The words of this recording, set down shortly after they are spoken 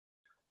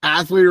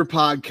Athletor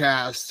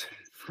Podcast.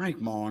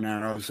 Frank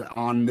Molinaro's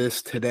on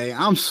this today.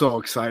 I'm so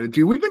excited,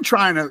 dude. We've been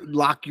trying to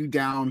lock you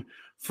down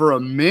for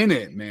a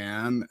minute,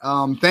 man.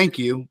 Thank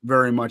you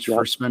very much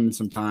for spending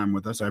some time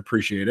with us. I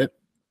appreciate it.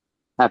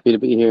 Happy to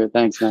be here.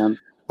 Thanks, man.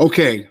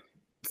 Okay,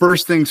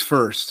 first things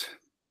first.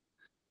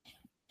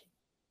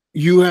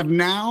 You have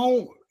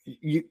now,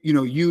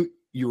 you've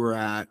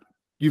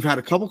had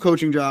a couple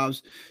coaching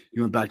jobs.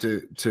 You went back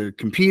to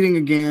competing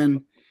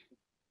again.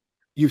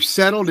 You've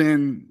settled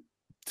in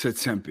to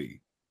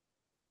Tempe.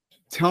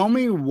 Tell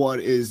me what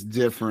is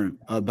different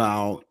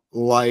about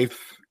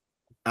life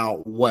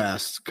out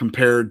west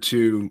compared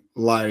to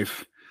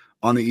life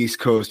on the East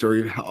Coast, or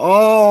even,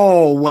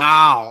 oh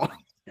wow.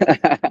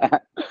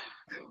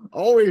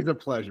 Always a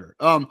pleasure.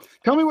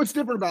 Tell me what's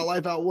different about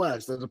life out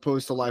west as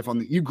opposed to life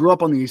you grew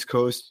up on the East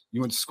Coast,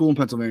 you went to school in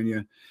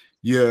Pennsylvania,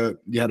 you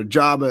had a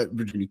job at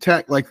Virginia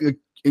Tech,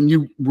 and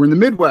you were in the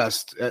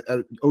Midwest at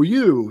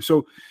OU.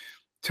 So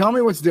tell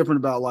me what's different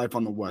about life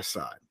on the west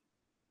side.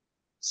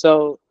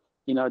 So,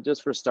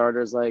 just for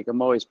starters,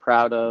 I'm always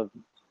proud of,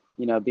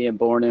 being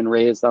born and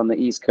raised on the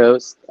East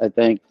Coast. I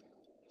think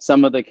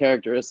some of the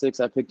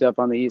characteristics I picked up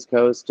on the East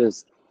Coast,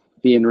 just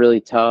being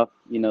really tough.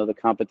 The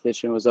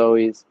competition was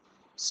always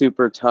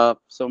super tough.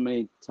 So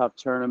many tough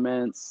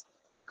tournaments,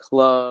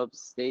 clubs,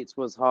 states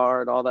was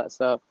hard, all that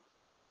stuff.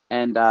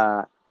 And,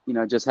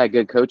 just had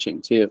good coaching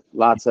too.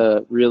 Lots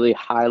of really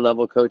high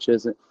level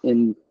coaches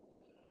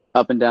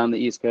up and down the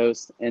East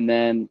Coast. And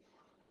then,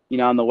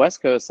 on the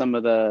West Coast, some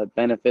of the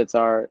benefits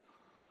are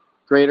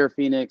Greater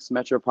Phoenix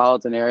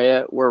metropolitan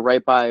area. We're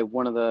right by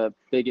one of the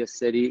biggest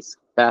cities,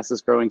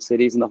 fastest growing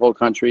cities in the whole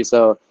country.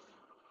 So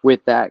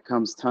with that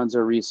comes tons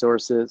of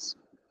resources,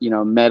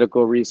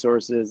 medical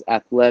resources,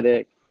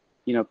 athletic,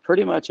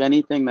 pretty much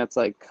anything that's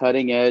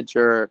cutting edge,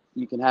 or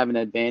you can have an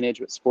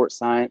advantage with sports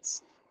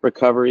science,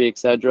 recovery,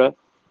 etc.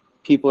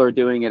 People are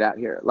doing it out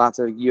here. Lots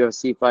of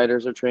UFC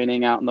fighters are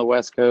training out in the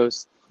West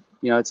Coast.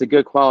 It's a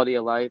good quality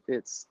of life.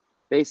 It's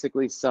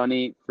basically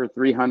sunny for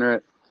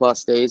 300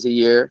 plus days a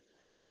year,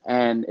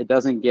 and it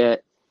doesn't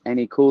get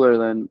any cooler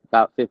than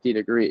about 50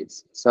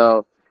 degrees.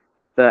 So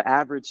the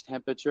average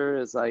temperature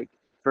is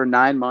for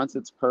 9 months,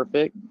 it's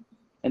perfect.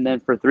 And then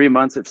for 3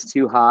 months, it's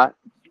too hot.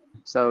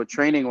 So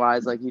training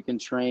wise, you can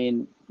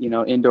train,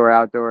 indoor,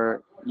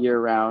 outdoor, year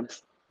round.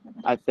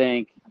 I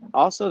think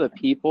also the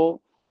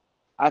people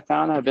I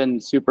found have been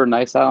super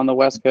nice out on the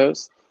West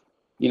Coast.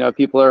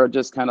 People are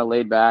just kind of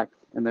laid back,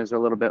 and there's a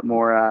little bit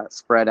more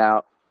spread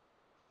out.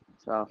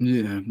 So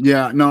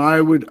yeah. No,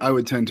 I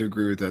would tend to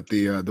agree with that.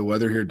 The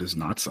weather here does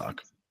not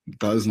suck. It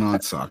does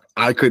not suck.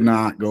 I could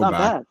not go back.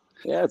 Bad.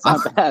 Yeah, it's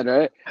not bad,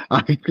 right?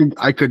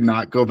 I could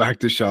not go back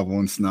to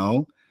shoveling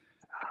snow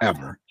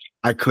ever.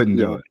 I couldn't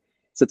do it.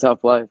 It's a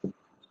tough life.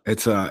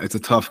 It's a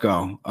tough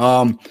go.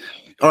 All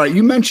right,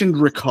 you mentioned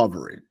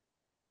recovery.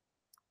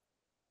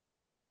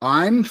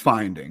 I'm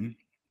finding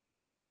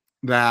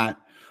that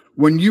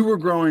when you were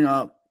growing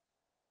up,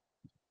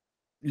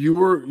 you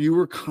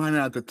were kind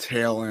of at the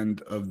tail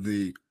end of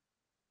the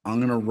I'm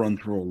going to run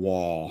through a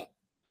wall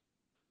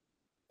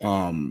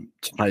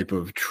type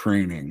of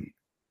training.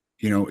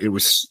 It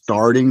was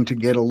starting to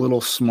get a little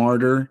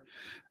smarter,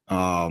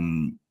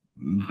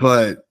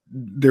 but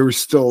there was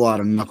still a lot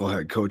of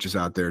knucklehead coaches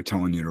out there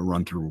telling you to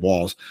run through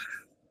walls.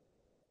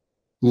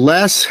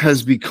 Less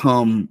has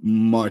become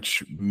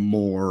much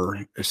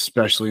more,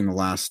 especially in the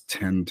last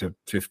 10 to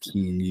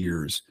 15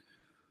 years.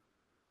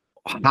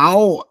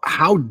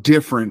 How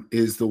different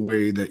is the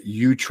way that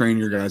you train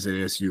your guys at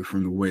ASU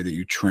from the way that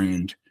you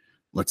trained,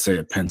 let's say,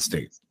 at Penn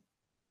State?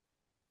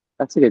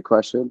 That's a good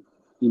question.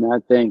 I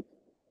think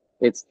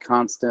it's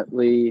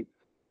constantly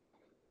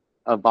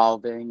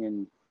evolving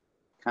and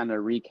kind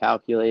of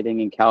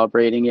recalculating and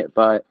calibrating it,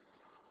 but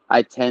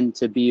I tend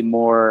to be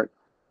more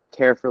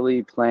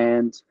carefully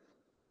planned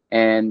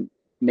and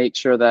make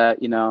sure that,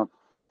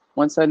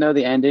 once I know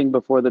the ending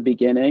before the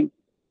beginning,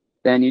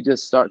 then you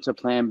just start to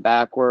plan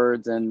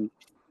backwards, and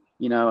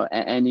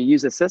and you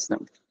use a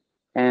system.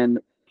 And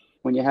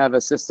when you have a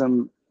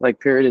system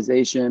like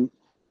periodization,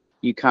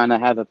 you kind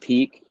of have a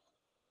peak,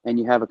 and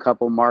you have a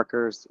couple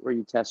markers where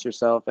you test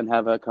yourself and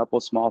have a couple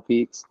small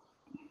peaks.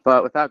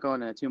 But without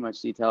going into too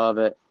much detail of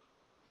it,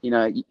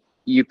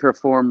 you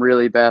perform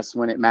really best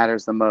when it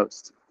matters the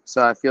most.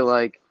 So I feel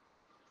like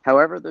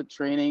however the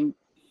training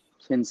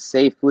can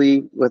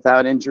safely,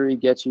 without injury,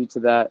 get you to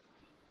that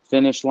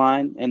finish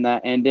line and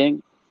that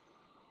ending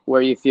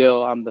where you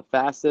feel I'm the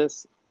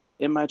fastest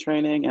in my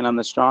training and I'm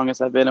the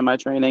strongest I've been in my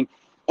training,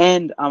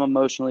 and I'm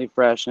emotionally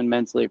fresh and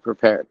mentally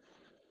prepared.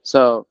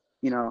 So,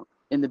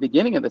 in the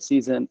beginning of the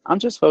season, I'm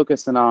just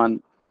focusing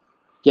on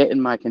getting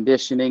my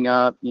conditioning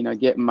up,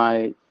 getting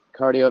my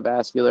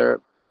cardiovascular,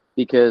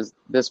 because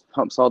this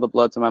pumps all the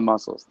blood to my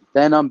muscles.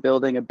 Then I'm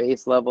building a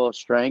base level of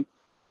strength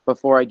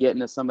before I get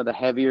into some of the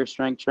heavier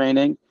strength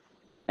training.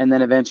 And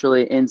then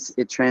eventually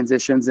it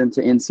transitions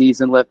into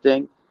in-season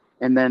lifting.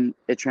 And then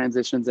it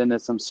transitions into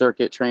some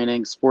circuit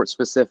training, sports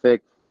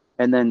specific,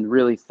 and then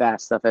really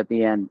fast stuff at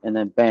the end. And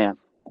then bam,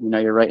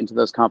 you're right into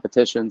those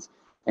competitions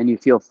and you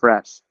feel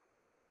fresh.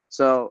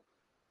 So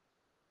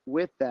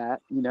with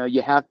that,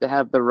 you have to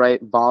have the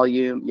right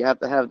volume, you have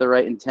to have the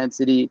right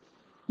intensity,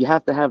 you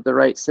have to have the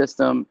right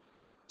system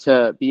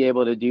to be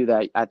able to do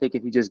that. I think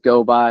if you just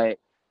go by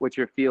what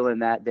you're feeling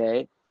that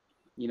day,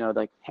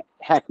 like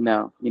heck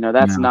no,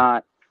 that's Yeah.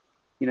 not,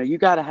 you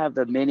got to have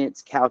the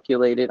minutes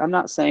calculated. I'm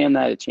not saying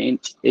that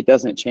it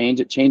doesn't change.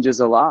 It changes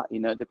a lot,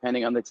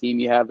 depending on the team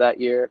you have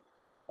that year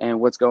and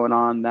what's going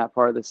on in that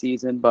part of the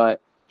season. But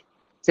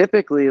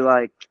typically,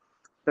 like,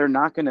 they're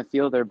not going to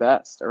feel their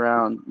best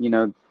around,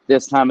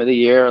 this time of the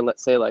year,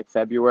 let's say like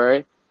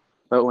February.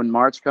 But when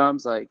March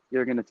comes, like,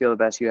 you're going to feel the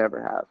best you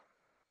ever have.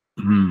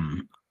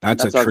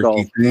 That's a That's our goal.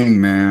 tricky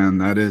thing, man.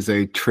 That is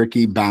a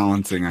tricky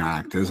balancing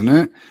act, isn't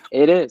it?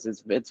 It is.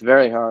 It's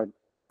very hard.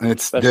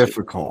 It's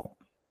difficult.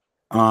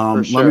 For Let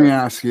me sure.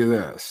 ask you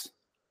this.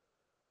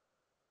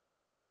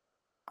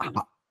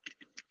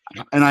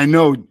 And I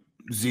know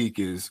Zeke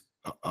is,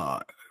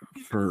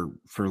 for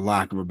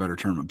lack of a better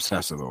term,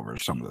 obsessive over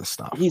some of this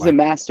stuff. He's a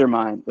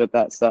mastermind with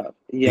that stuff.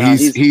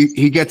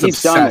 He gets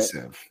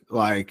obsessive.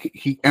 Like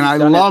I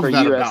love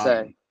that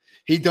about him.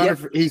 He's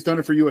done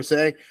it for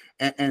USA,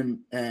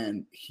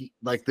 and he,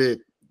 like, the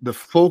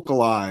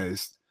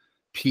focalized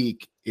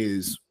peak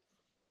is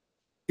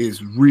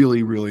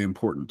really, really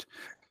important.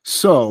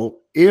 So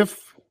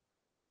if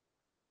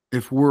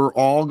we're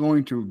all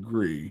going to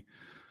agree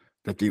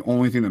that the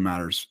only thing that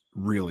matters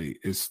really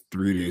is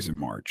 3 days in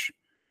March,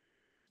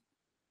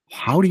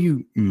 how do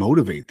you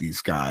motivate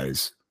these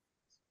guys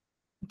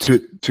to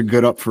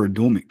get up for a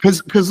dual meet?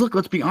 Because look,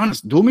 let's be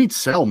honest, dual meets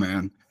sell,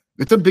 man.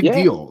 It's a big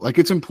deal. Like,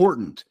 it's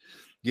important.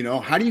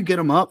 How do you get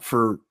them up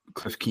for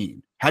Cliff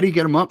Keen? How do you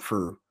get them up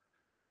for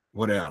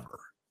whatever?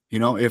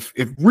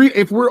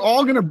 If we're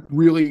all gonna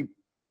really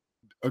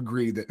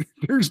agree that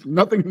there's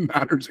nothing that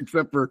matters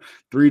except for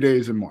 3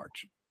 days in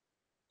March.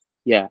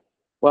 Yeah.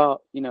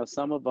 Well,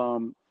 some of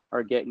them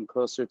are getting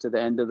closer to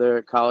the end of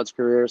their college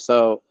career.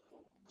 So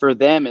for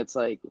them, it's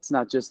like, it's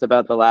not just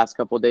about the last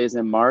couple of days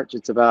in March.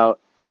 It's about,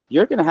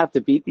 you're going to have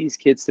to beat these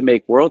kids to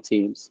make world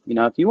teams.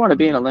 If you want to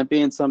be an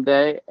Olympian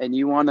someday and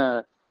you want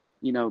to,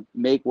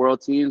 make world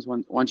teams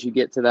once you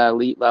get to that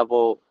elite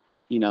level,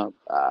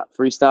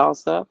 freestyle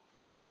stuff,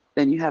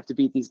 then you have to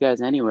beat these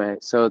guys anyway.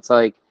 So it's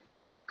like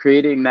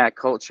creating that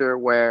culture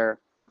where,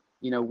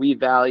 we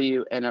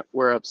value and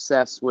we're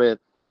obsessed with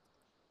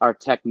our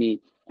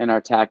technique and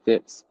our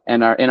tactics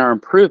and our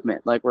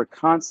improvement. Like, we're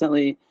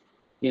constantly,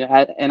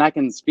 and I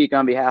can speak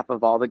on behalf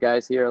of all the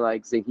guys here,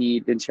 like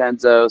Zahid,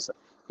 Vincenzo,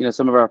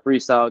 some of our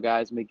freestyle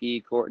guys,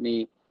 McGee,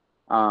 Courtney,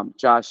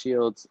 Josh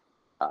Shields,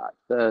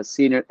 the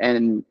senior,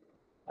 and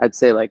I'd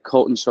say like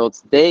Colton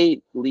Schultz.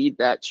 They lead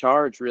that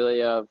charge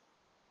really of,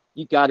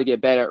 you got to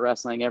get better at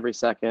wrestling every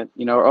second.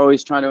 We're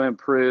always trying to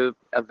improve,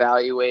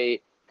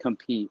 evaluate,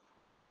 compete,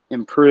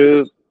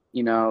 improve,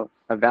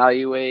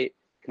 evaluate,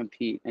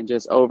 compete, and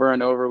just over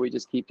and over, we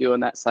just keep doing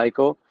that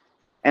cycle.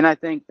 And I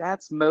think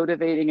that's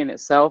motivating in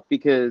itself,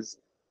 because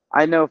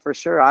I know for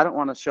sure I don't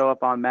want to show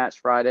up on Match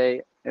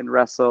Friday and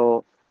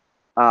wrestle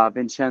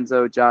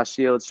Vincenzo, Josh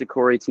Shields,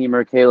 Shakori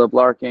Teamer, Caleb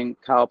Larkin,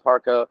 Kyle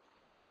Parko,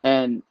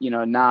 and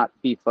not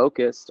be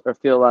focused or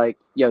feel like,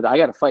 I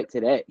got to fight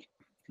today.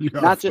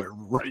 Not just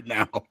right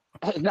now.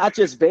 Not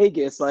just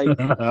Vegas. Like,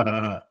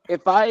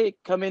 if I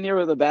come in here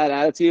with a bad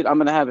attitude, I'm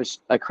gonna have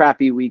a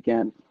crappy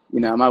weekend.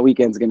 My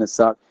weekend's gonna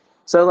suck.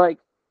 So, like,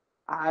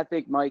 I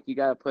think, Mike, you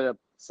got to put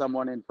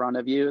someone in front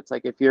of you. It's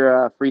like, if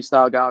you're a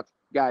freestyle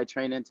guy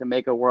training to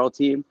make a world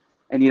team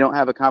and you don't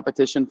have a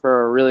competition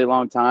for a really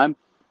long time,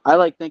 I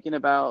like thinking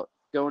about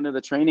going to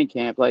the training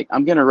camp. Like,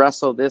 I'm going to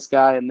wrestle this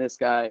guy and this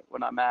guy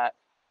when I'm at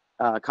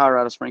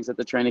Colorado Springs at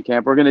the training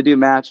camp. We're going to do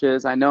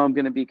matches. I know I'm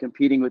going to be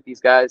competing with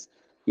these guys.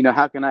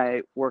 How can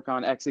I work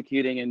on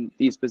executing in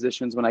these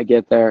positions when I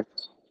get there?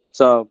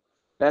 So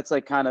that's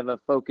like kind of a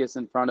focus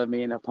in front of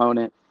me, an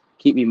opponent,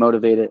 keep me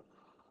motivated.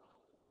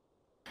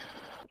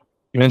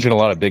 You mentioned a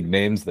lot of big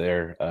names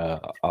there.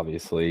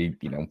 Obviously,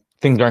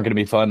 things aren't going to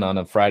be fun on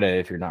a Friday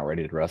if you're not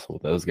ready to wrestle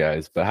with those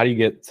guys. But how do you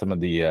get some of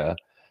the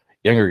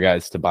younger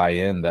guys to buy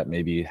in that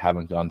maybe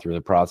haven't gone through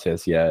the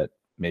process yet,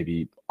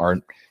 maybe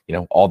aren't,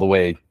 all the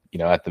way,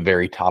 at the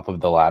very top of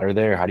the ladder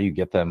there? How do you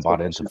get them bought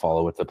in to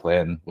follow with the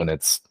plan when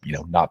it's,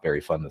 not very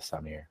fun this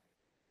time of year?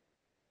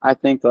 I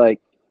think,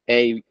 like,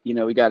 we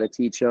got to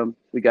teach them.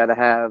 We got to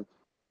have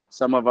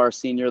some of our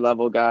senior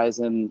level guys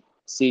and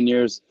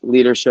seniors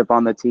leadership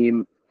on the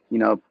team,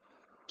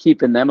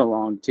 keeping them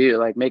along too,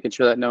 like making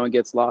sure that no one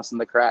gets lost in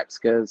the cracks,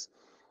 because,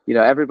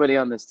 everybody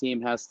on this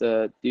team has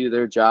to do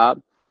their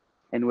job,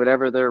 and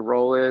whatever their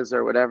role is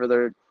or whatever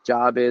their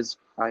job is,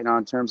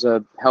 in terms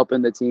of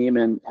helping the team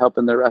and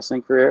helping their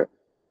wrestling career,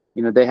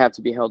 they have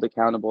to be held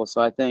accountable.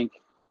 So I think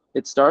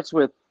it starts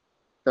with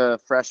the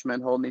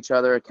freshmen holding each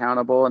other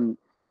accountable. And,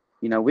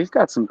 we've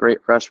got some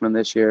great freshmen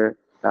this year.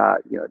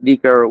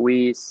 Nico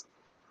Ruiz,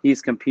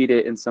 he's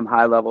competed in some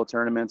high level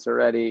tournaments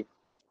already,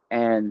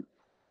 and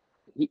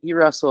he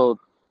wrestled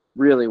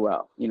really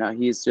well.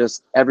 He's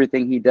just,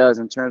 everything he does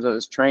in terms of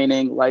his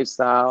training,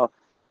 lifestyle,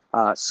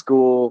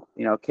 school.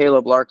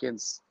 Caleb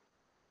Larkin's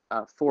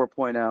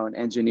 4.0 in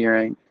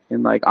engineering.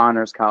 in like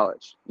honors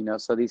college,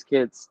 so these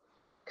kids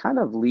kind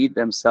of lead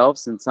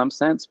themselves in some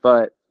sense,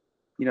 but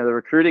the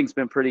recruiting's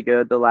been pretty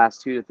good the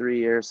last 2 to 3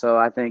 years. So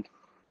I think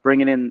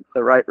bringing in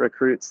the right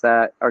recruits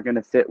that are going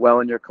to fit well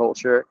in your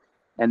culture,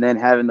 and then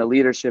having the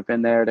leadership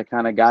in there to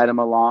kind of guide them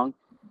along.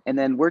 And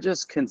then we're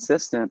just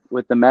consistent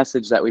with the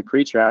message that we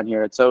preach around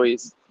here. It's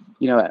always,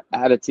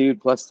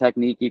 attitude plus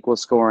technique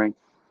equals scoring.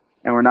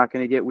 And we're not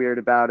going to get weird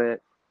about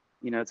it.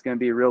 It's going to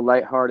be real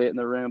lighthearted in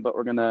the room, but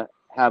we're going to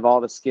have all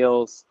the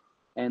skills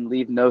and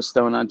leave no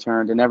stone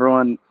unturned. And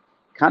everyone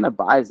kind of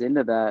buys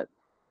into that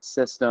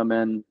system,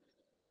 and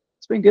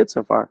it's been good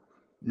so far.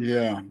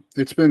 Yeah,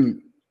 it's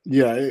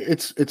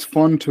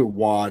fun to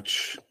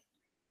watch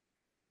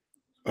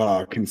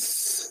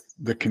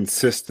the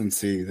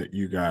consistency that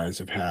you guys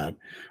have had.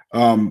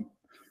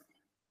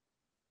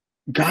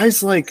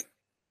 Guys like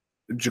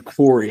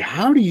Ja'Cory,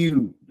 how do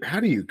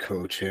you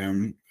coach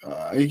him?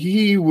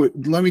 He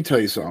would, let me tell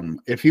you something.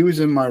 If he was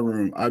in my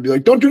room, I'd be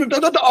like, don't do it.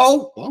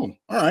 Oh, all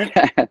right.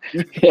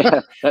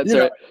 Yeah, that's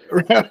right.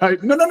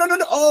 Right. No.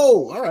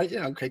 Oh, all right.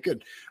 Yeah. Okay,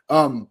 good.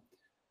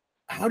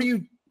 How do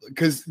you,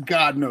 because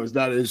God knows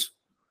that is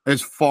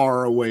as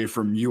far away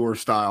from your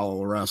style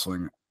of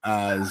wrestling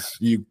as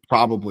you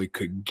probably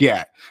could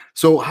get.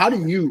 So how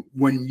do you,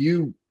 when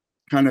you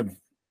kind of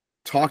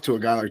talk to a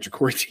guy like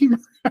Ja'Cory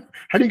Teamer,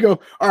 how do you go,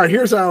 all right,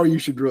 here's how you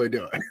should really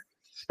do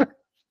it?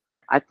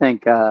 I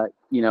think,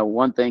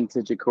 one thing to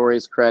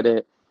Ja'Cory's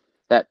credit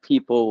that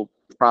people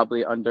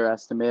probably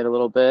underestimate a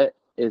little bit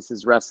is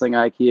his wrestling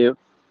IQ.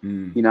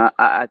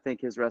 I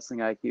think his wrestling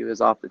IQ is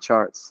off the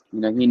charts.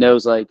 He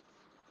knows like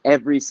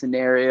every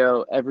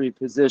scenario, every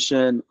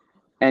position,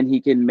 and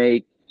he can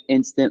make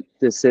instant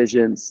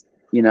decisions,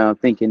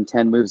 thinking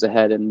 10 moves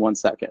ahead in 1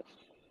 second.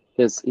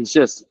 Because he's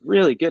just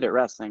really good at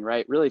wrestling,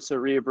 right? Really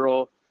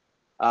cerebral,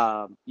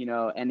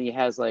 and he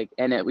has like,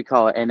 we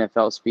call it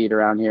NFL speed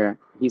around here.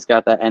 He's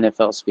got that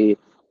NFL speed.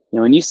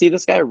 When you see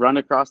this guy run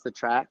across the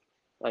track,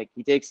 like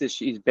he takes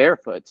he's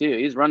barefoot too.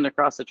 He's running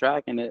across the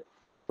track, and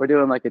we're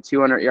doing like a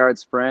 200-yard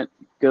sprint.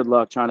 Good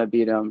luck trying to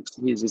beat him.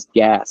 He's just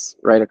gas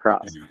right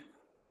across. Yeah.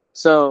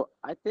 So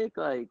I think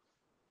like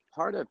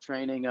part of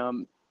training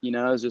him,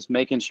 is just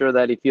making sure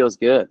that he feels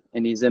good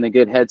and he's in a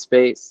good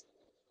headspace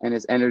and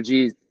his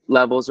energy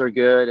levels are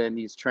good and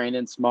he's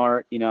training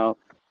smart.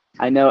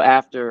 I know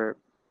after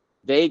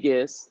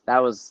Vegas, that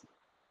was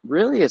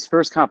really his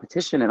first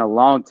competition in a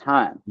long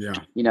time. Yeah.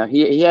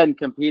 He hadn't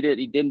competed.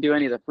 He didn't do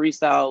any of the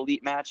freestyle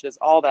elite matches,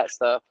 all that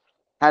stuff.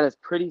 Had a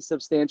pretty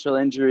substantial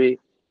injury.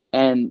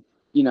 And,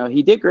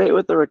 he did great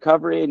with the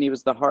recovery, and he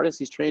was the hardest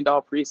he's trained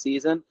all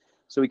preseason.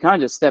 So we kind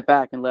of just step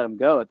back and let him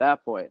go at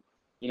that point.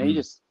 You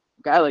just,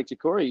 a guy like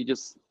Ja'Cory, you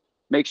just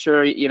make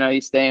sure,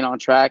 he's staying on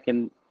track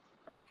and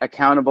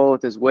accountable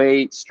with his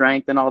weight,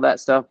 strength, and all that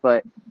stuff.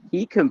 But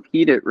he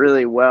competed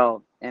really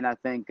well. And I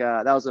think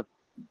that was a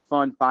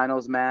fun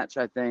finals match.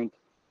 I think,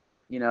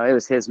 it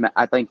was his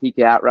I think he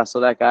could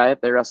out-wrestle that guy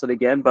if they wrestled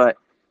again. But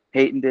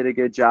Peyton did a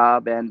good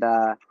job. And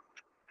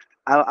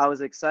I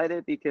was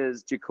excited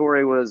because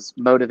Ja'Cory was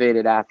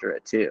motivated after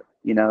it too.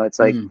 It's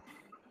like,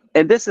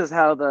 and this is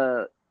how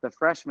the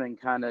freshmen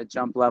kind of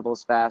jump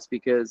levels fast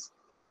because,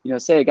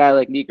 say a guy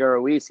like Nico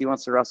Ruiz, he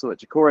wants to wrestle with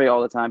Ja'Cory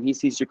all the time. He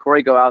sees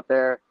Ja'Cory go out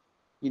there,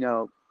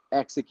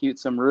 execute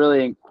some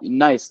really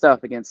nice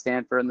stuff against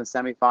Stanford in the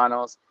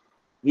semifinals.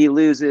 He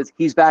loses.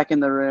 He's back in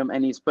the room,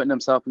 and he's putting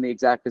himself in the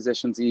exact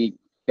positions he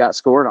got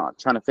scored on,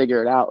 trying to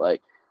figure it out.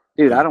 Like,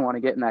 dude, I don't want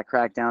to get in that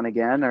crackdown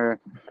again, or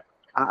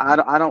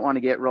I don't want to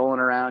get rolling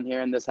around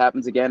here and this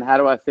happens again. How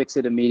do I fix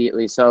it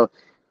immediately? So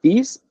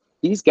these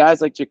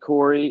guys like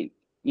Ja'Cory,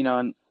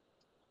 and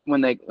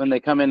when they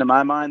come into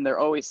my mind, they're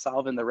always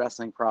solving the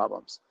wrestling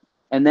problems.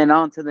 And then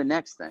on to the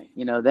next thing.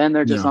 Then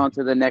they're just on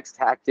to the next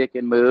tactic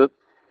and move.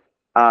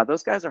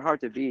 Those guys are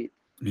hard to beat.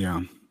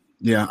 Yeah.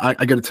 Yeah,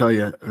 I got to tell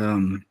you,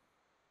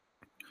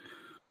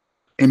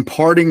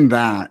 imparting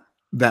that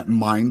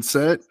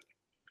mindset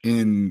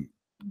in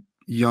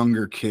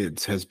younger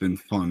kids has been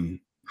fun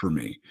for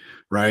me,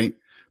 right?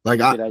 Like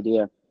good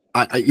idea.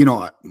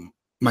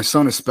 My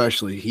son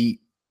especially, he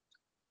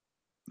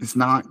is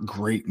not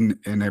great in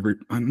every,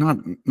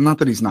 not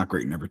that he's not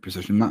great in every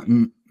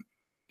position.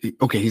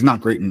 He's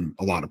not great in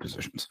a lot of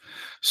positions.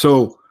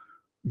 So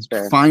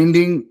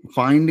finding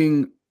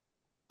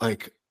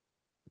like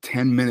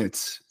 10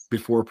 minutes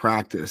before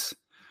practice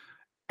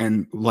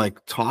and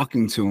like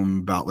talking to him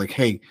about like,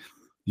 hey,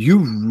 you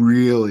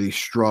really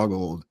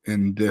struggled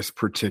in this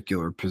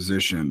particular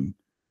position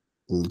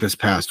this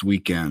past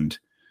weekend.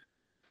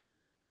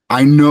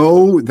 I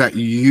know that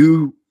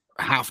you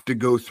have to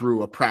go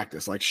through a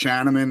practice, like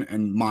Shanneman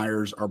and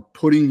Myers are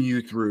putting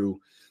you through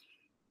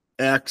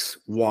X,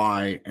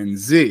 Y, and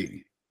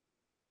Z.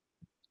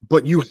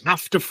 But you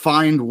have to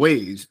find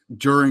ways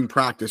during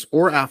practice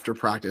or after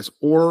practice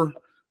or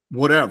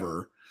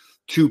whatever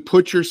to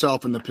put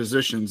yourself in the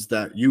positions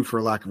that you,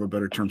 for lack of a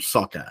better term,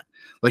 suck at.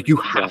 Like you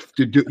have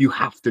to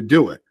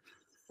do it.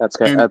 That's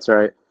good. That's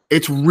right.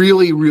 It's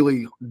really,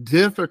 really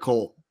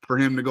difficult for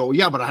him to go,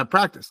 yeah, but I have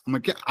practice. I'm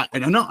like, yeah,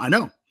 I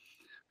know.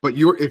 But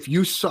if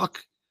you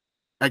suck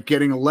at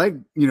getting a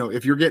leg,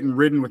 if you're getting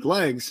ridden with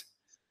legs,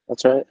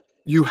 that's right.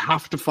 You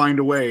have to find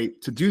a way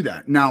to do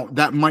that. Now,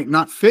 that might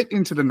not fit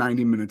into the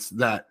 90 minutes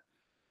that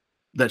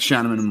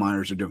Shannon and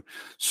Myers are doing.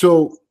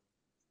 So,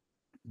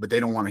 but they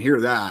don't want to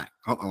hear that.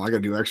 Oh, I got to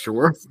do extra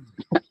work.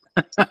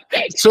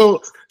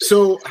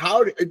 So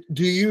how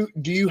do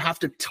you have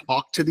to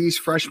talk to these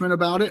freshmen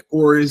about it,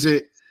 or is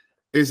it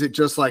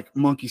just like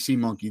monkey see,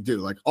 monkey do?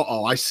 Like,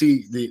 I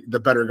see the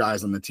better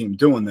guys on the team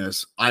doing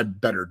this, I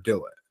better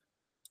do it.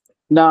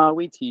 No,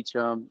 we teach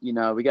them.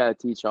 We got to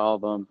teach all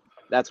of them.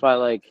 That's why,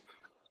 like,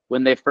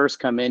 when they first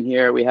come in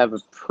here, we have a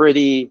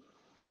pretty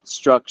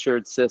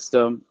structured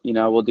system.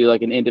 We'll do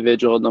like an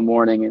individual in the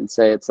morning and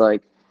say it's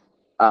like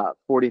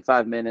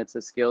 45 minutes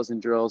of skills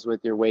and drills with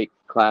your weight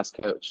class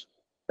coach.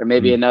 Or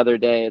maybe another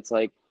day, it's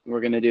like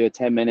we're going to do a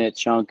 10-minute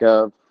chunk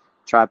of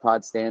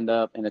tripod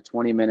stand-up and a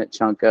 20-minute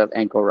chunk of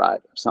ankle ride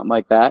or something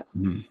like that.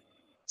 Mm-hmm.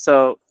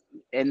 So,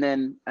 and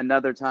then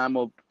another time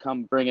we'll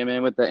come bring him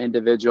in with the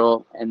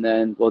individual, and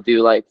then we'll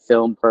do like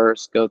film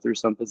first, go through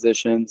some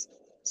positions,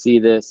 see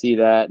this, see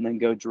that, and then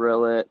go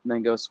drill it, and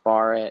then go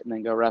spar it, and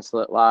then go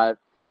wrestle it live,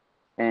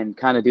 and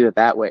kind of do it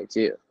that way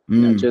too.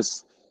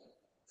 Just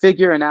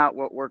figuring out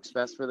what works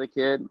best for the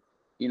kid.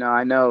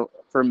 I know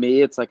for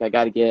me, it's like I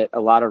got to get a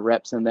lot of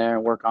reps in there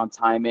and work on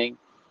timing.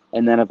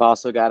 And then I've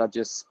also got to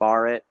just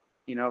spar it,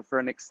 for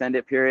an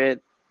extended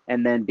period,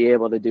 and then be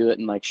able to do it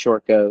in like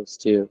short goes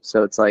too.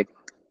 So it's like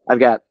I've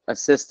got a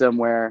system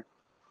where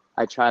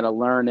I try to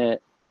learn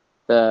it,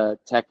 the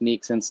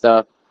techniques and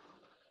stuff,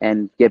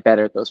 and get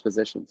better at those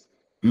positions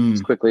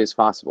as quickly as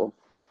possible.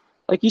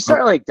 Like you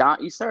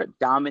start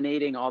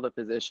dominating all the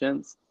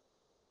positions.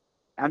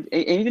 And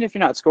even if you're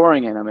not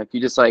scoring in them, if you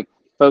just like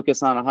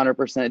focus on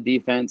 100%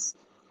 defense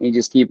and you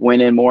just keep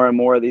winning more and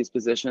more of these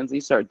positions,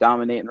 you start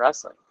dominating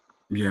wrestling.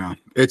 Yeah,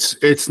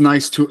 it's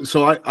nice to.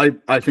 So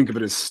I think of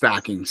it as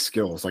stacking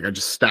skills. Like I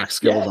just stack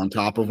skills on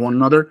top of one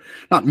another.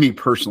 Not me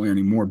personally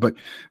anymore, but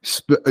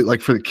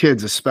like for the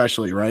kids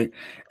especially, right?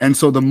 And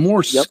so the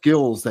more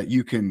skills that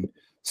you can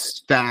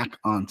stack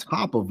on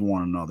top of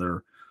one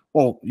another,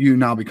 well, you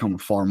now become a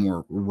far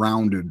more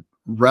rounded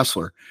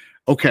wrestler.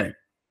 Okay,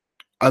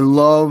 I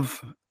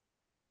love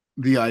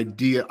the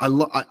idea. I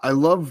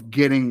love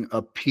getting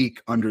a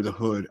peek under the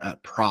hood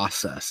at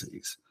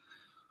processes.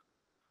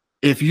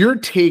 If you're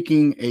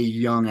taking a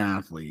young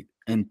athlete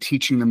and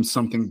teaching them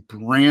something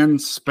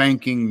brand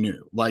spanking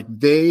new, like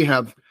they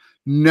have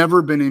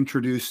never been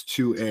introduced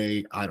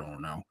to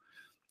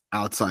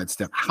outside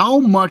step, how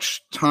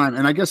much time,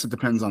 and I guess it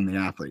depends on the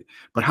athlete,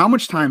 but how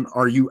much time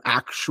are you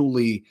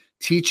actually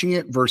teaching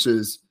it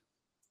versus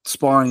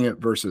sparring it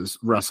versus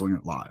wrestling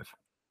it live?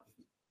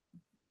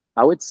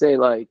 I would say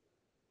like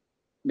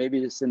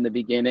maybe just in the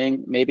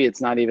beginning, maybe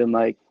it's not even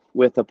like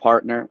with a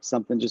partner,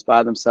 something just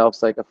by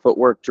themselves, like a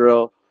footwork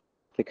drill,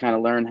 to kind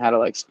of learn how to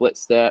like split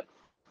step,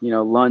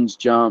 lunge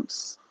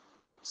jumps,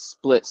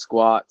 split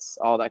squats,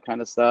 all that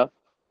kind of stuff.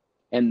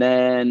 And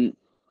then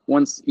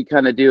once you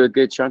kind of do a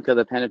good chunk of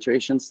the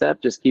penetration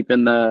step, just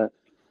keeping the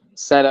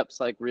setups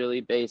like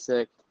really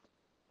basic,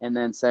 and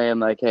then saying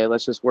like, hey,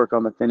 let's just work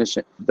on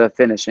the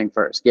finishing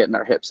first, getting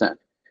our hips in.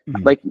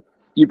 Mm-hmm. Like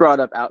you brought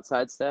up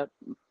outside step.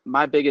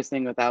 My biggest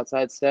thing with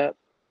outside step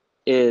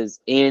is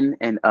in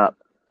and up.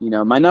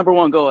 My number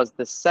one goal is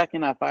the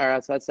second I fire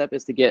outside step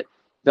is to get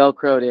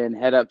Velcroed in,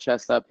 head up,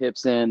 chest up,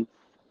 hips in,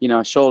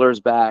 shoulders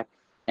back,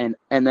 and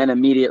then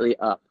immediately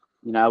up.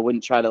 I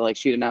wouldn't try to like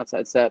shoot an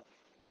outside step,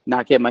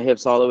 not get my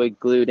hips all the way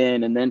glued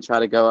in, and then try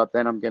to go up.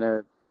 Then I'm going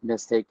to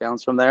miss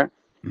takedowns from there.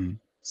 Mm-hmm.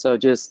 So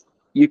just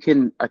you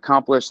can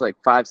accomplish like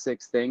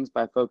 5-6 things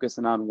by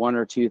focusing on 1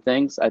 or 2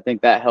 things. I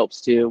think that helps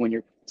too when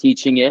you're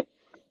teaching it.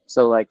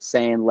 So like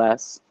saying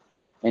less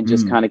and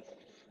just kind of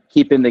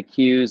keeping the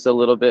cues a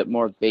little bit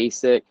more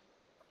basic.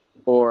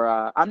 Or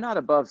I'm not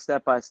above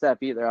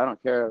step-by-step either. I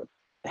don't care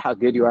how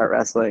good you are at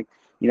wrestling.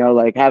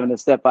 Like having a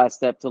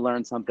step-by-step to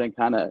learn something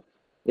kind of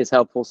is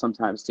helpful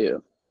sometimes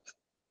too.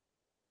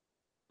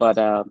 But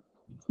I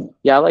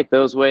like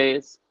those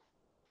ways.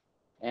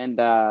 And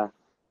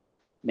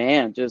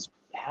man, just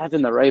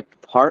having the right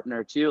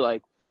partner too.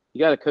 Like you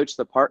got to coach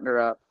the partner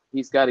up.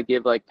 He's got to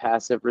give like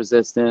passive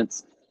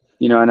resistance,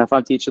 and if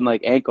I'm teaching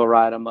like ankle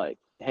ride, I'm like,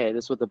 hey,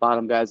 this is what the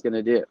bottom guy's going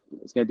to do.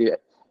 He's going to do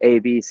A,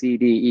 B, C,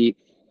 D, E.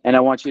 And I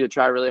want you to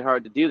try really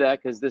hard to do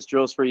that because this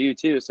drill's for you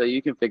too, so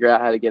you can figure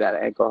out how to get out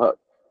of ankle hook.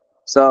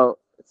 So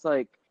it's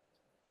like,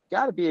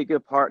 got to be a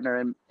good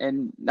partner.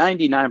 And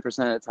 99% of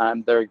the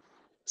time, they're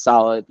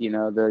solid,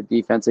 the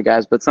defensive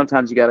guys. But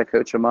sometimes you got to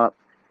coach them up.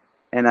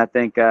 And I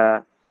think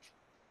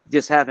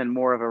just having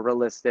more of a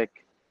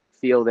realistic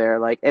feel there.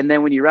 Like, and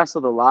then when you wrestle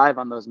the live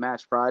on those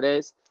match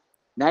Fridays,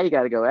 now you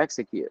got to go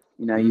execute.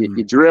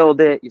 You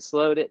drilled it, you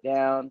slowed it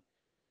down,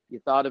 you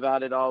thought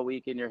about it all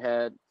week in your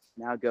head.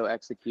 Now go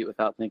execute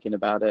without thinking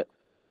about it.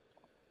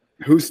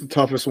 Who's the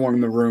toughest one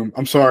in the room?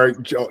 I'm sorry,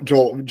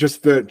 Joel,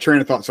 just the train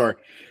of thought. Sorry.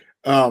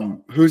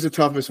 Who's the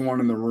toughest one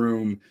in the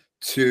room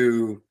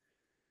to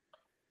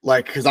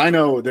like, because I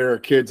know there are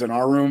kids in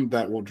our room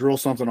that will drill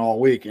something all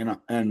week,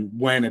 and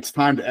when it's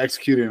time to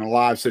execute it in a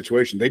live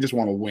situation, they just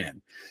want to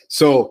win.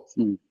 So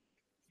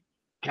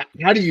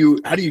how do you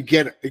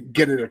get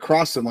it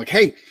across them? Like,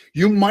 hey,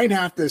 you might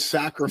have to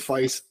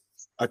sacrifice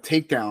a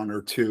takedown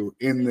or two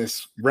in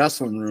this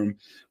wrestling room,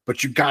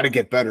 but you got to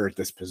get better at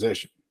this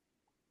position.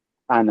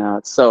 I know,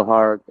 it's so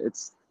hard.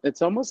 It's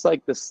almost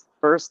like this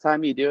first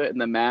time you do it in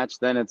the match,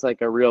 then it's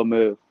like a real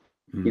move.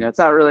 You know, it's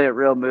not really a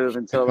real move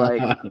until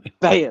like,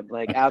 bam,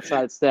 like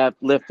outside step,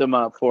 lift them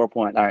up,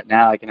 4-point. All right,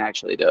 now I can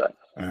actually do it.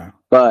 Yeah.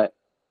 But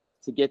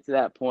to get to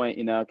that point,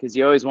 you know, because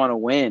you always want to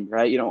win,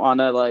 right? You don't want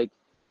to like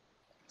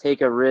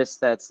take a risk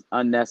that's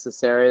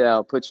unnecessary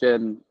that'll put you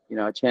in, you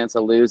know, a chance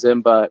of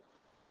losing. But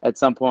at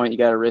some point, you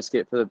got to risk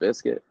it for the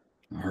biscuit.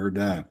 I heard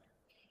that.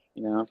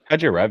 You know,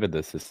 how'd you arrive at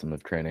this system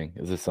of training?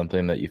 Is this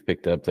something that you've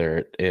picked up there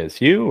at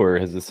ASU, or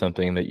is this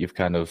something that you've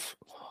kind of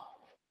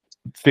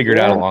figured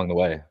out along the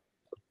way?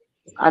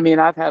 I mean,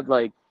 I've had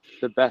like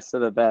the best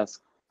of the best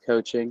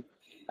coaching.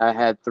 I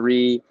had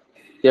 3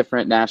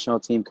 different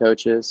national team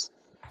coaches.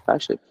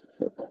 Actually,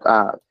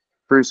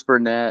 Bruce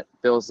Burnett,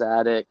 Bill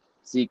Zadek,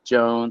 Zeke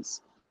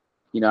Jones.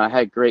 You know, I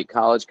had great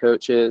college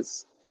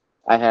coaches.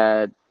 I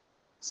had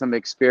some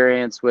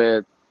experience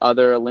with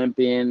other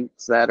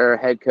Olympians that are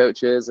head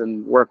coaches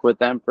and work with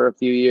them for a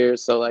few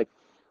years. So like,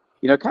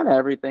 you know, kind of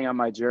everything on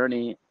my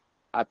journey,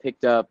 I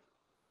picked up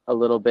a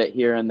little bit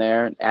here and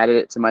there and added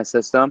it to my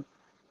system.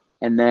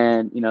 And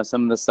then, you know,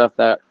 some of the stuff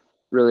that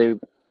really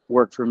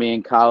worked for me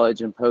in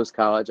college and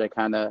post-college, I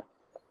kind of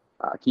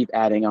keep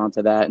adding on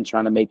to that and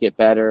trying to make it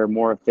better,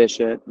 more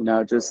efficient, you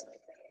know, just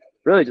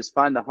really just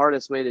find the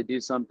hardest way to do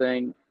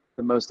something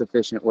the most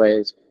efficient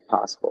ways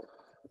possible.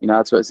 You know,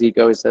 that's what Zeke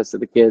always says to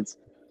the kids.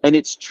 And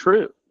it's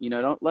true, you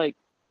know, don't like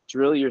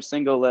drill your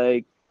single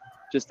leg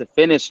just to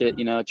finish it,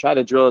 you know, try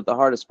to drill it the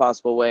hardest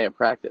possible way in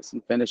practice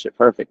and finish it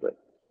perfectly.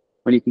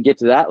 When you can get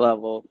to that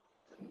level,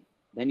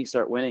 then you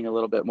start winning a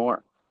little bit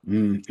more.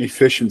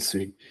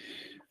 Efficiency.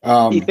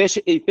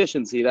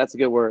 Efficiency, that's a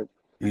good word.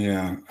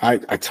 Yeah, I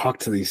talk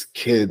to these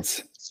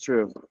kids. It's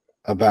true.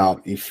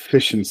 About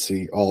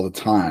efficiency all the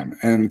time,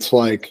 and it's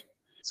like,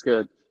 it's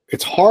good.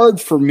 It's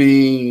hard for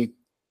me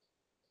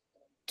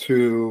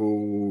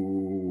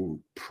to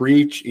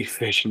preach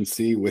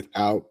efficiency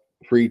without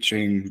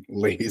preaching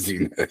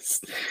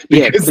laziness,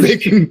 because they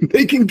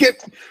can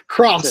get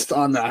crossed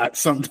on that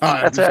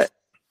sometimes. That's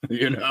right.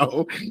 You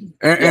know,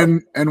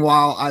 and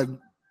while I,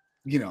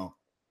 you know,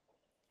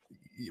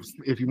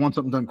 if you want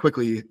something done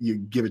quickly, you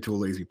give it to a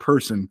lazy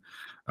person.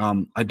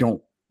 I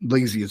don't.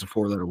 Lazy is a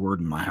 4-letter word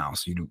in my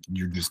house.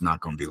 You're just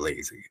not going to be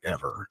lazy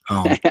ever.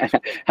 I like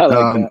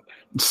that.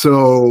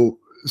 So,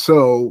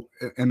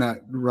 and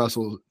that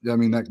wrestle. I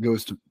mean, that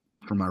goes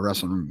for my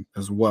wrestling room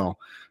as well.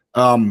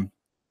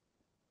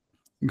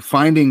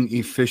 Finding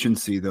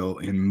efficiency though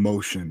in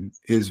motion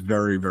is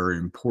very, very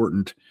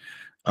important.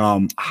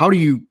 How do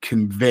you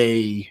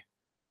convey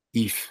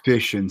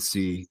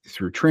efficiency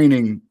through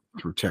training,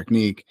 through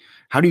technique?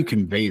 How do you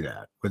convey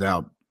that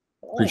without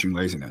preaching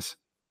laziness?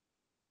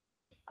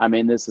 I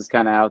mean, this is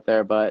kind of out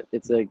there, but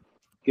it's a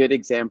good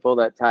example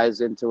that ties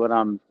into what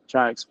I'm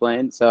trying to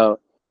explain. So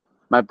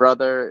my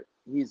brother,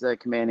 he's a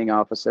commanding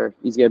officer.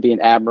 He's going to be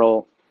an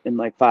admiral in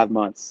like 5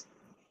 months.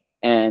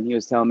 And he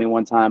was telling me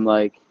one time,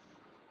 like,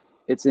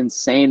 it's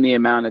insane the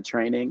amount of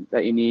training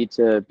that you need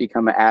to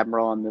become an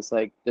admiral on this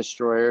like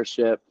destroyer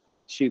ship,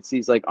 shoots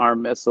these like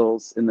armed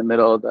missiles in the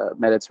middle of the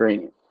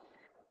Mediterranean.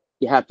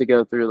 You have to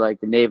go through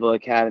like the Naval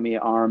Academy,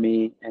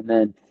 Army, and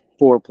then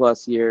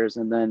 4+ years,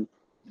 and then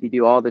you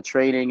do all the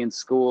training in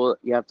school.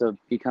 You have to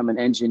become an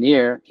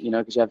engineer, you know,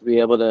 because you have to be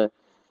able to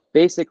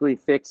basically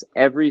fix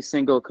every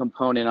single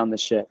component on the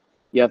ship.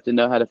 You have to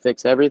know how to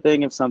fix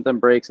everything if something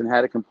breaks and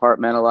how to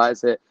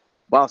compartmentalize it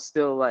while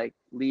still like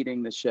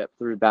leading the ship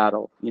through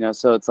battle, you know.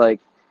 So it's like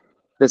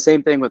the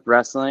same thing with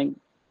wrestling.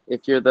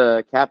 If you're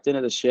the captain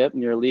of the ship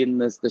and you're leading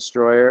this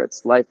destroyer,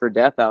 it's life or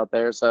death out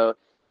there. So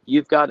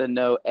you've got to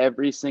know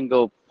every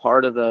single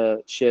part of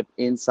the ship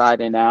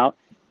inside and out.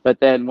 But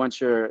then once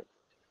you're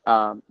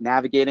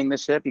navigating the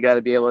ship, you got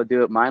to be able to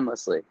do it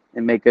mindlessly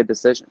and make good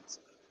decisions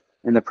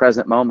in the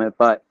present moment.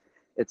 But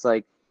it's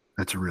like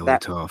that's really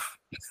tough.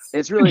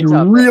 It's really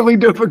tough. Really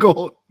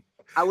difficult.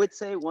 I would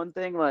say one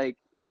thing, like,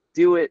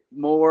 do it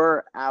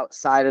more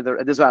outside of this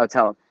is what I would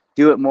tell them.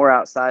 Do it more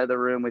outside of the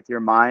room with your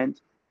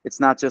mind. It's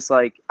not just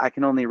like I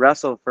can only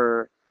wrestle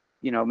for,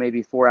 you know,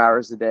 maybe 4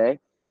 hours a day,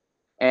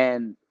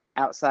 and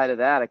outside of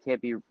that I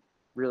can't be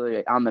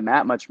really on the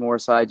mat much more.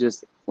 So I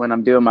just, when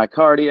I'm doing my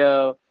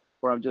cardio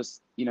or I'm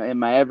just, you know, in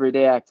my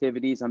everyday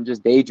activities, I'm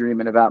just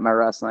daydreaming about my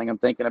wrestling. I'm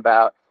thinking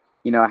about,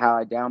 you know, how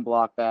I down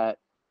blocked that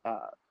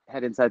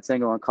head inside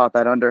single and caught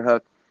that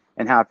underhook,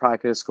 and how I probably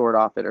could have scored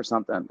off it or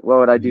something. What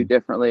would I do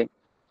differently?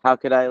 How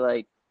could I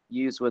like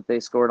use what they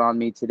scored on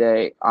me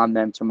today on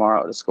them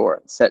tomorrow to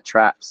score, set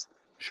traps?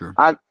 Sure.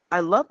 I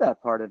love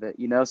that part of it,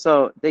 you know.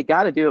 So they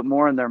got to do it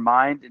more in their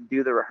mind and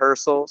do the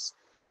rehearsals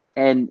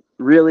and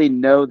really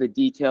know the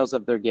details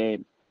of their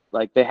game.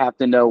 Like, they have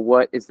to know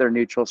what is their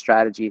neutral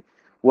strategy,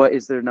 what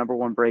is their number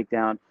one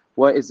breakdown,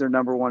 What is their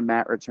number one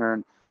mat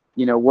return?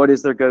 What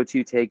is their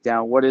go-to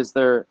takedown? What is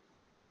their,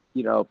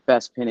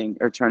 best pinning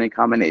or turning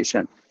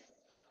combination?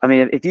 I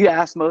mean, if you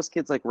ask most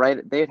kids, like,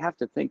 right, they'd have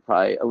to think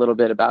probably a little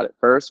bit about it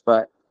first,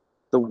 but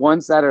the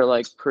ones that are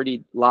like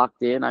pretty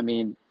locked in, I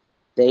mean,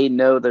 they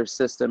know their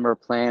system or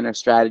plan or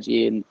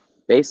strategy in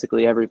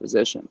basically every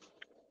position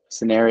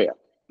scenario.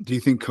 Do you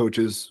think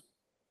coaches,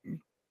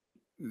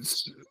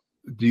 because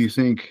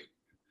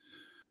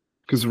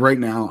right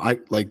now, I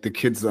like the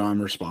kids that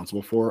I'm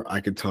responsible for, I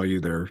could tell you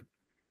their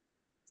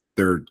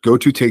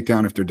go-to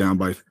takedown if they're down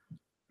by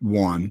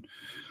 1.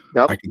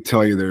 Yep. I could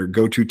tell you their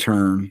go-to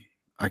turn.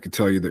 I could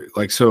tell you that,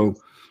 like, so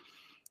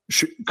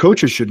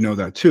coaches should know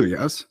that too.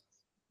 Yes.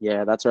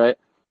 Yeah, that's right.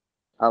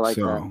 I like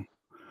that.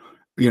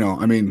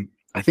 I mean,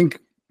 I think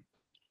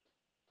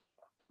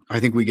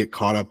we get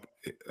caught up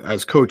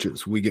as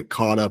coaches. We get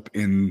caught up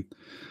in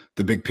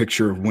the big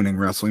picture of winning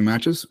wrestling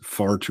matches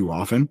far too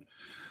often.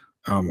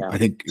 I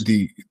think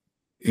the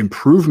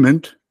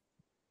improvement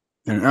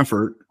and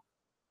effort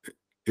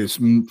is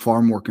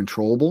far more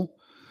controllable.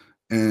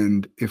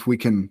 And if we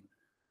can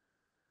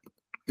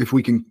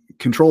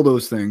control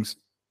those things,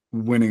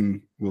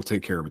 winning will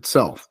take care of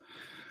itself.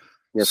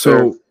 Yes,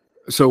 sir.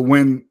 So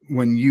when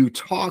you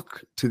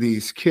talk to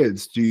these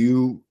kids, do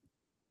you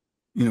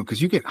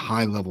because you get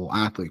high level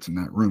athletes in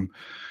that room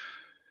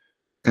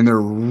and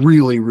they're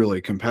really,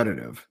 really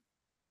competitive.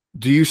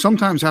 Do you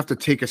sometimes have to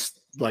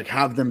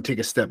have them take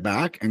a step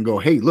back and go,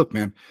 hey, look,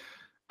 man,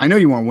 I know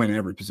you want to win in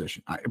every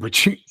position,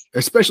 but you,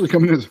 especially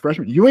coming in as a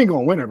freshman, you ain't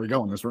going to win every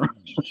go in this room.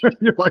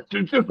 You're like,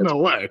 there's just no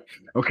way.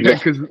 Okay.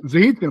 Because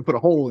Zahid's going to put a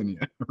hole in you,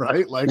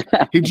 right? Like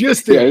he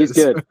just is. Yeah, he's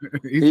good.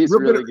 He's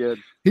really good.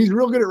 He's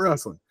real good at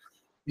wrestling.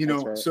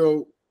 Right.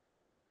 So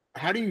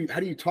how do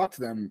you talk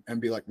to them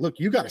and be like, look,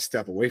 you got to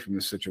step away from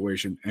this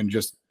situation and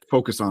just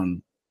focus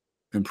on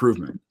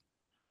improvement?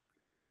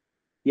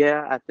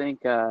 Yeah, I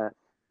think,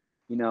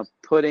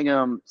 putting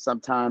them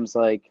sometimes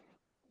like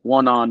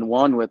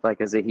one-on-one with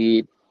like a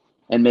Zahid,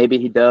 and maybe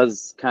he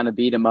does kind of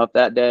beat him up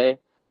that day,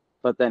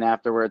 but then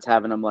afterwards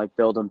having him like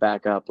build him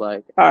back up,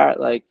 like, all right,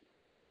 like,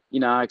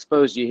 I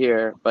exposed you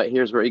here, but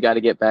here's where you got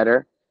to get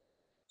better.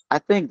 I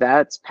think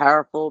that's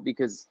powerful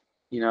because,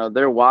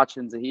 they're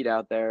watching Zahid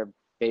out there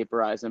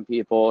vaporizing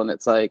people, and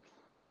it's like,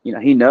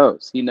 he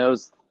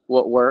knows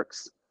what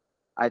works.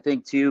 I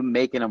think too,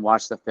 making them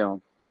watch the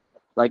film,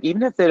 like,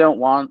 even if they don't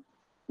want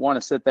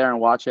to sit there and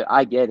watch it,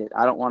 I get it.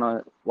 I don't want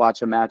to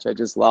watch a match I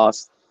just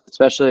lost,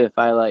 especially if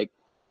I like,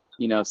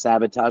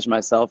 sabotage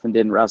myself and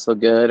didn't wrestle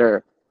good,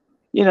 or,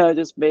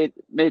 just made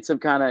some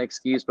kind of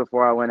excuse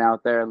before I went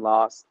out there and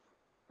lost.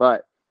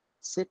 But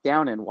sit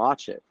down and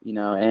watch it,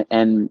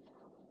 and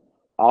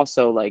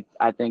also, like,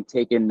 I think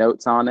taking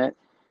notes on it.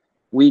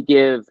 We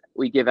give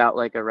out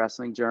like a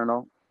wrestling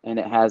journal, and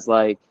it has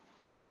like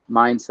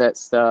mindset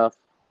stuff,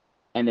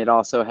 and it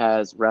also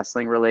has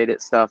wrestling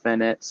related stuff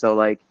in it. So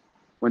like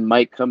when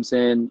Mike comes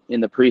in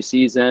the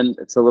preseason,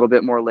 it's a little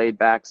bit more laid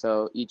back.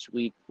 So each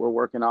week we're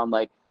working on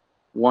like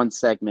one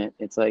segment.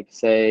 It's like,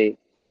 say,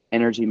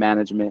 energy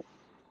management.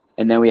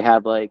 And then we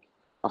have like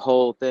a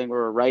whole thing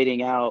where we're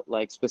writing out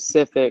like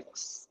specific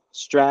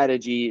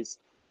strategies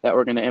that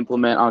we're going to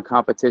implement on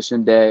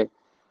competition day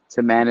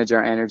to manage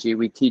our energy.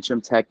 We teach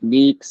them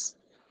techniques.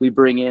 We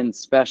bring in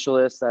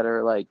specialists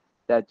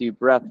that do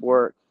breath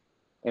work,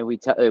 and we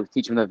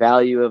teach them the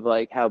value of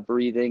like how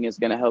breathing is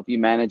going to help you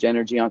manage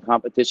energy on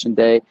competition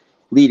day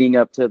leading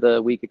up to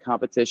the week of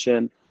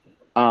competition.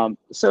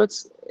 So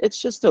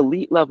it's just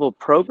elite level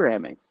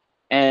programming,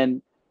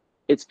 and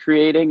it's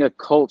creating a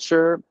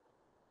culture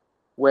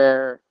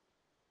where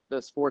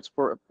the sports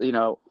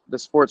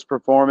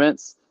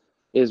performance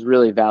is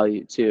really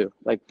valued too.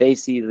 Like they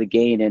see the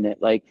gain in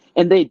it, like,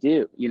 and they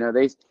do,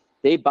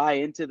 they buy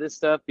into this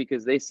stuff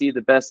because they see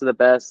the best of the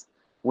best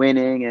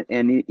winning,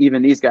 and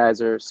even these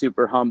guys are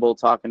super humble,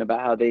 talking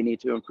about how they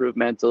need to improve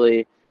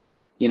mentally,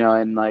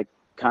 and like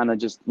kind of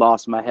just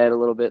lost my head a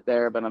little bit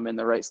there, but I'm in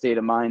the right state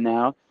of mind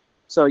now.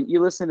 So you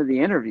listen to the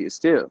interviews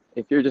too.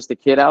 If you're just a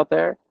kid out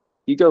there,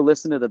 you go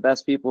listen to the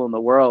best people in the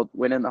world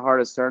winning the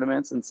hardest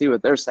tournaments and see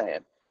what they're saying.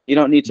 You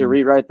don't need to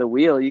rewrite the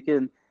wheel. You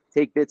can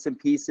take bits and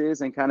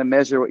pieces and kind of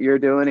measure what you're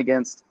doing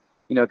against,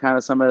 kind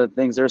of some of the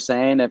things they're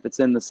saying, if it's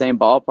in the same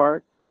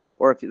ballpark,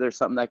 or if there's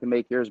something that can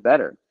make yours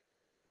better.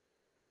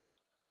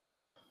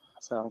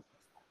 So,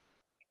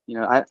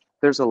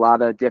 there's a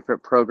lot of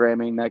different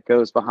programming that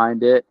goes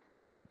behind it.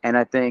 And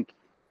I think,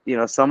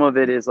 some of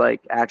it is like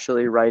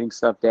actually writing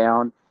stuff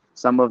down.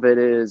 Some of it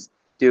is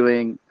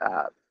doing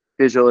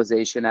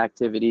visualization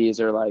activities,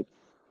 or like,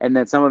 and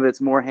then some of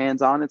it's more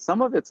hands-on, and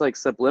some of it's like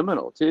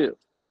subliminal too.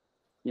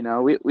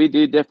 We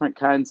do different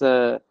kinds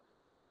of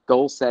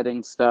goal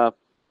setting stuff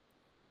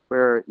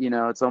where,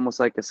 it's almost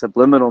like a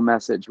subliminal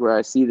message where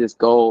I see this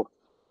goal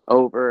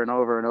over and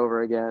over and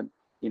over again.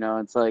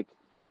 It's like,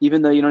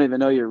 even though you don't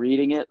even know you're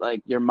reading it,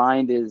 like your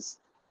mind is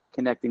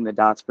connecting the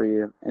dots for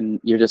you,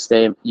 and you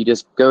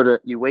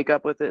wake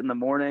up with it in the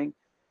morning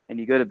and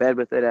you go to bed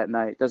with it at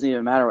night. It doesn't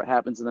even matter what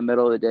happens in the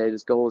middle of the day.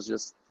 This goal is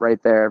just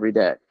right there every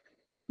day.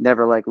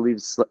 Never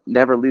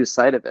lose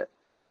sight of it.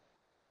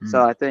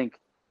 So I think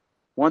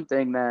one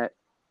thing that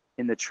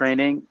in the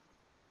training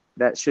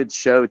that should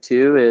show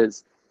too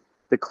is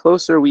the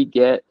closer we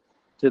get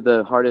to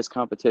the hardest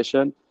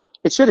competition,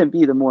 it shouldn't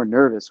be the more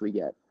nervous we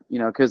get,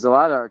 because a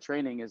lot of our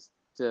training is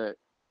to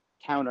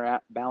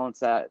balance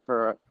that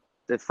for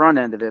the front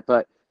end of it.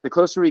 But the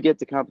closer we get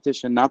to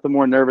competition, not the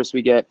more nervous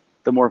we get,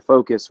 the more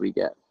focused we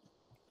get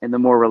and the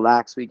more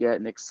relaxed we get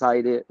and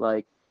excited.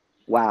 Like,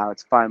 wow,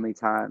 it's finally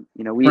time.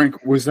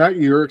 Frank, was that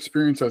your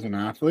experience as an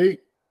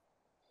athlete?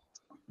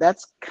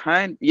 That's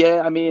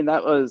yeah. I mean,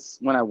 that was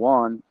when I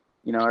won,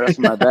 I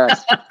wrestled my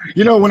best.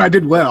 When I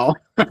did well.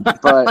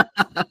 But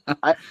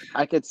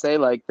I could say,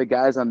 like, the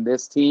guys on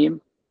this team,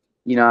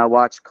 I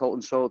watched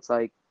Colton Schultz,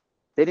 like,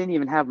 they didn't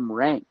even have him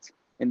ranked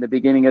in the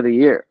beginning of the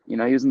year. He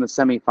was in the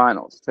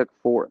semifinals, took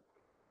fourth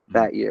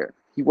that year.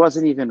 He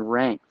wasn't even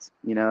ranked,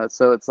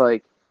 so it's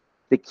like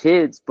the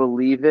kids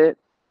believe it,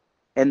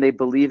 and they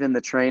believe in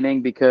the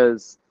training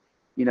because,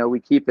 we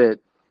keep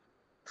it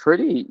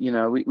pretty,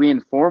 we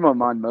inform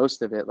them on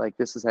most of it. Like,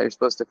 this is how you're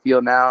supposed to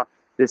feel now.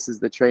 This is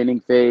the training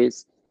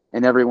phase.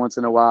 And every once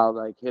in a while,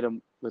 like, hit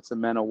them with some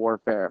mental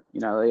warfare. They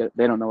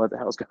don't know what the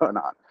hell's going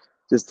on.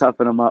 Just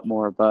toughen them up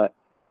more. But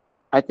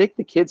I think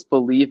the kids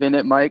believe in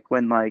it, Mike,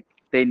 when, like,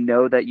 they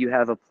know that you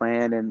have a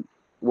plan and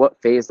what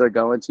phase they're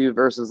going to,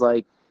 versus,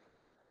 like,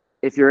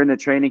 if you're in a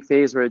training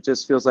phase where it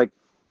just feels like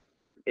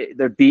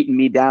they're beating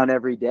me down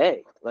every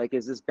day. Like,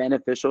 is this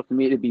beneficial for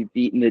me to be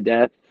beaten to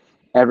death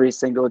every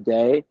single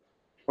day?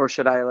 Or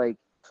should I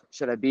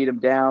beat them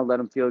down, let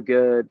them feel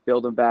good,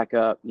 build them back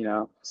up,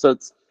 So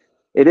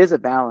it is a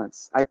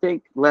balance. I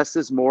think less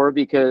is more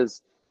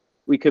because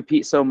we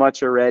compete so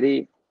much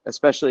already,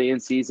 especially in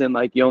season.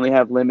 Like, you only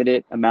have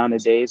limited amount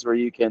of days where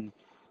you can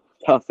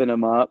toughen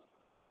them up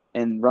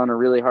and run a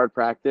really hard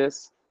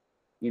practice,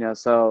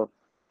 so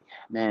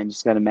man, you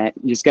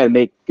just gotta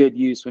make good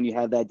use when you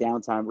have that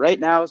downtime. Right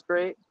now is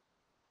great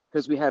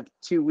because we have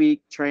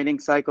 2-week training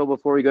cycle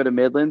before we go to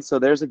Midland. So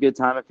there's a good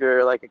time if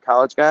you're like a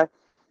college guy.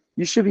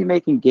 You should be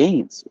making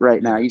gains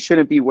right now. You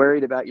shouldn't be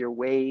worried about your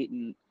weight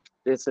and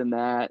this and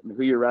that and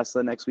who you're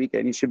wrestling next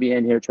weekend. You should be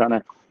in here trying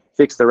to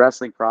fix the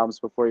wrestling problems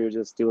before you're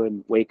just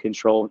doing weight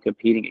control and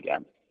competing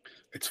again.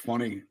 It's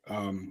funny.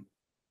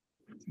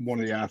 One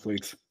of the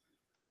athletes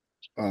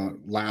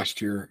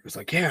last year was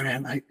like, yeah,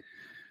 man,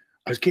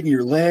 I was getting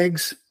your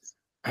legs.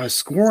 I was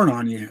scoring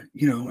on you,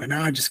 and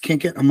now I just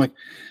can't get. I'm like,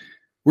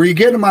 were you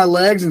getting my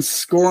legs and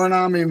scoring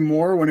on me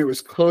more when it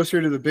was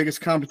closer to the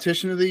biggest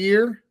competition of the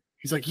year?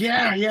 He's like,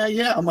 yeah.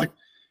 I'm like,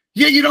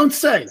 yeah, you don't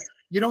say.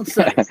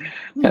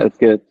 That's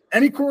good.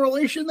 Any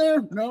correlation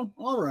there? No?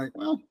 All right.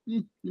 Well,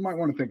 you might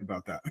want to think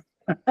about that.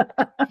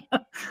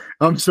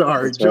 I'm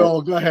sorry. That's Joel,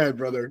 right. Go ahead,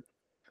 brother.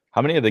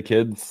 How many of the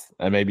kids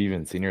and maybe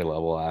even senior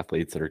level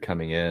athletes that are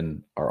coming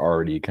in are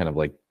already kind of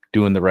like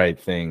doing the right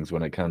things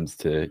when it comes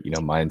to,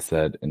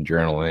 mindset and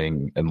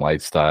journaling and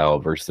lifestyle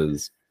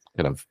versus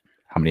kind of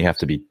how many have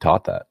to be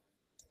taught that?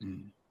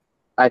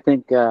 I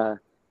think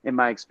in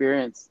my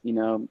experience,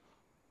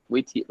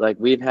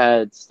 we've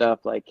had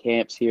stuff like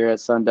camps here at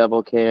Sun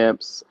Devil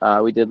camps.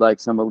 We did like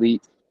some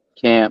elite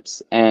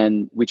camps,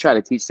 and we try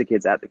to teach the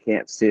kids at the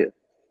camps too.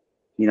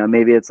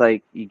 Maybe it's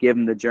like you give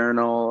them the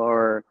journal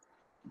or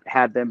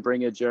have them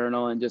bring a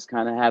journal and just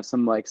kind of have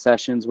some like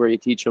sessions where you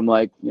teach them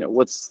like,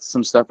 what's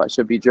some stuff I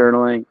should be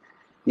journaling?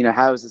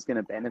 How is this going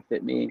to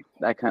benefit me?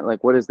 That kind of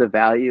like, what is the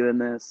value in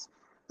this?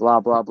 Blah,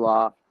 blah,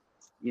 blah.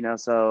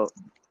 So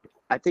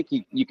I think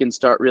you can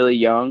start really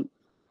young.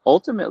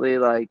 Ultimately,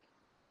 like,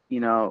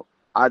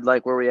 I'd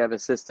like where we have a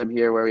system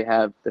here where we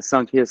have the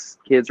Sunkiss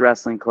Kids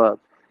Wrestling Club.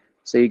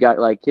 So you got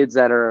like kids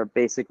that are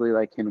basically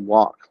like can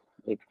walk,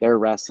 like they're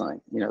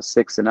wrestling,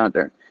 6 and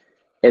under.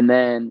 And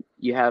then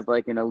you have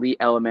like an elite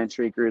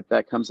elementary group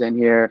that comes in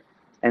here,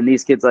 and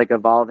these kids like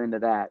evolve into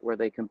that where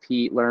they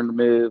compete, learn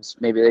moves.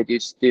 Maybe they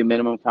just do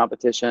minimum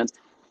competition,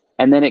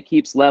 and then it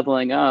keeps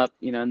leveling up,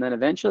 and then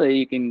eventually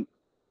you can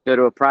go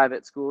to a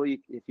private school.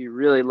 If you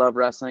really love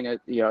wrestling,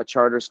 a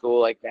charter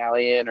school like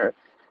Valiant or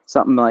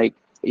something like,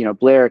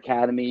 Blair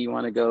Academy, you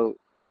want to go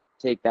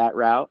take that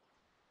route.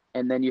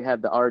 And then you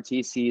have the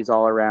RTCs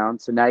all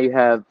around. So now you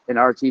have an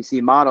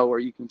RTC model where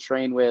you can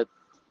train with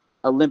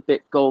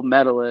Olympic gold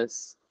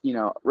medalists,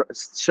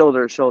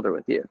 shoulder to shoulder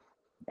with you.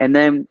 And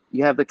then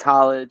you have the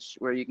college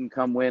where you can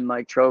come win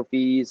like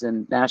trophies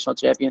and national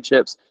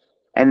championships.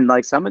 And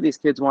like some of these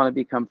kids want to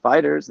become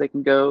fighters, they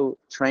can go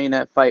train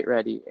at Fight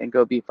Ready and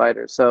go be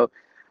fighters. So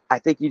I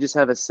think you just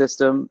have a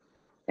system,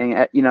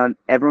 and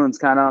everyone's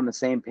kind of on the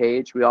same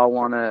page. We all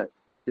want to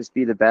just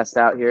be the best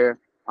out here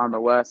on the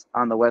West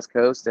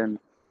Coast and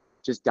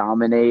just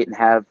dominate and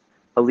have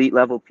elite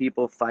level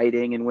people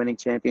fighting and winning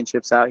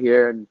championships out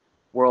here and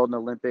world and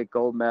Olympic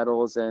gold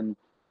medals. And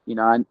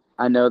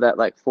I know that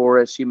like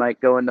Forrest, she might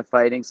go into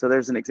fighting. So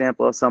there's an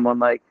example of someone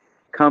like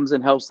comes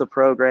and helps the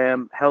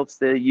program, helps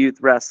the youth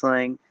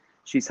wrestling.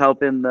 She's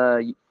helping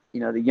the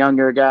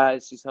younger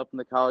guys. She's helping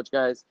the college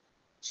guys.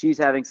 She's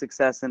having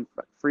success in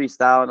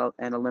freestyle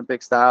and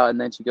Olympic style,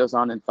 and then she goes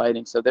on in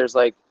fighting. So there's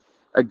like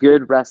a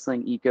good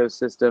wrestling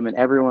ecosystem, and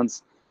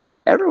everyone's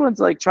everyone's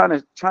like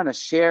trying to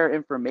share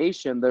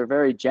information. They're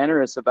very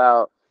generous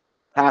about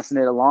passing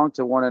it along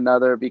to one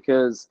another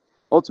because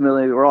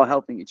ultimately we're all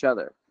helping each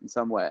other in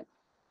some way.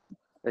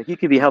 Like you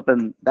could be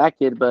helping that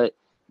kid, but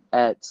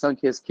at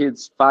Sunkist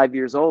kid's 5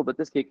 years old, but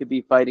this kid could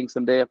be fighting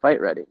someday at Fight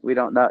Ready. We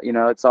don't know,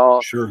 it's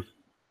all Sure.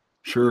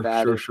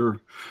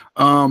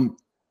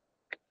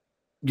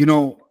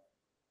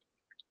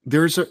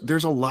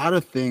 There's a lot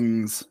of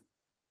things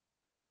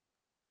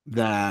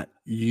that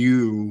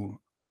you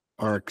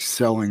are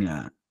excelling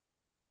at.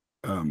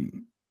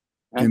 In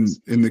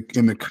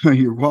the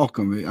you're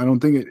welcome. I don't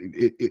think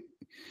it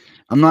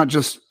I'm not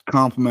just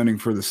complimenting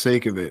for the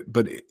sake of it,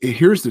 but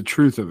here's the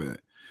truth of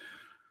it.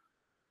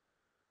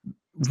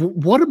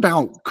 What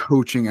about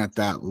coaching at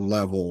that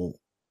level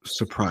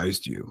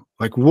surprised you?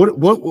 Like what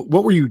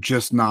were you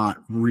just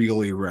not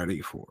really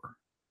ready for?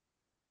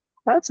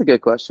 That's a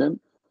good question.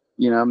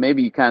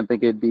 Maybe you kind of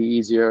think it'd be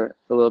easier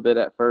a little bit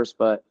at first,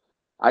 but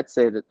I'd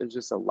say that there's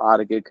just a lot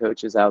of good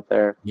coaches out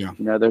there. Yeah.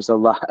 There's a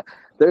lot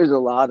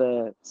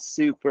of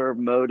super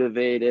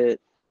motivated,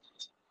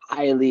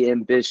 highly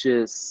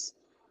ambitious,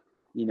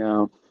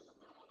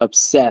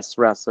 obsessed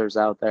wrestlers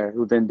out there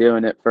who've been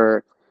doing it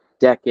for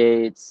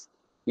decades.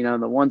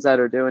 The ones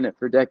that are doing it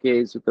for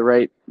decades with the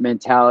right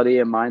mentality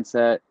and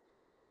mindset,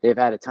 they've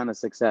had a ton of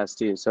success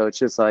too. So it's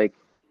just like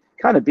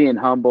kind of being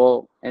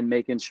humble and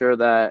making sure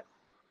that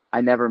I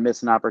never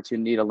miss an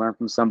opportunity to learn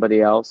from somebody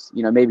else.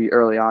 Maybe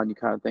early on you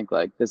kind of think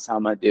like, this is how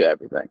I'm going to do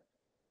everything.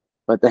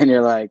 But then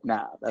you're like,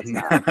 nah, that's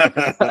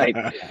not. Like,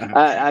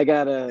 I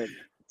got to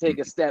take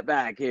a step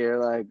back here.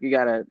 Like, you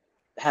got to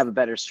have a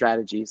better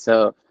strategy.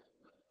 So,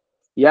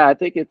 yeah, I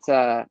think it's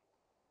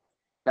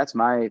that's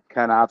my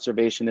kind of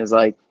observation is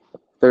like,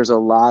 there's a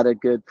lot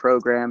of good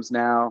programs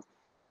now.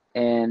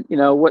 And,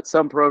 what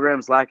some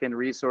programs lack in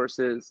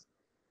resources,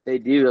 they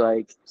do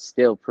like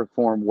still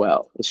perform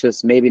well. It's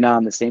just maybe not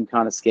on the same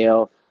kind of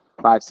scale,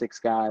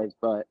 5-6 guys,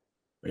 but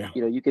yeah.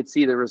 You could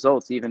see the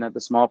results even at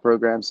the small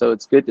program. So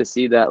it's good to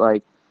see that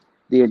like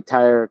the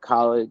entire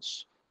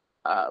college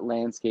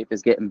landscape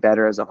is getting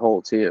better as a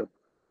whole too.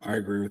 I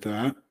agree with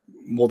that.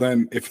 Well,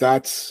 then if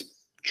that's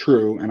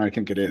true, and I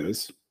think it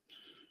is,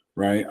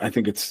 right? I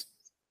think it's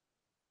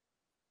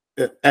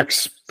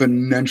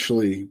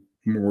exponentially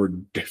more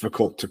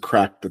difficult to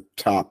crack the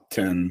top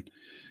 10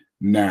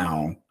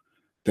 now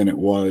than it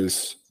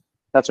was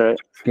That's right.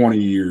 20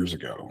 years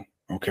ago.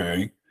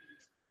 Okay.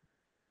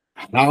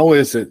 How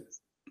is it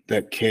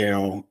that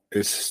Kale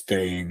is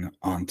staying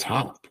on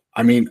top?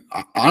 I mean,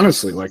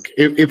 honestly, like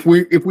if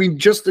we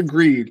just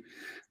agreed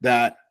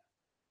that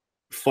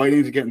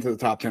fighting to get into the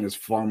top 10 is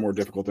far more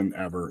difficult than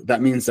ever,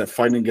 that means that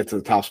fighting to get to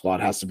the top spot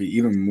has to be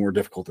even more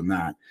difficult than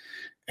that.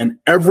 And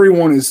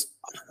everyone is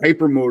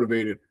hyper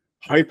motivated,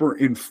 hyper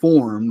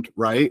informed,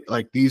 right?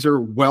 Like these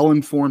are well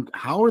informed.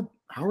 How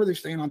are they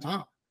staying on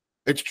top?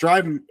 It's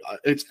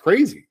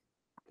crazy.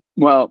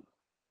 Well,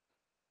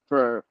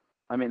 the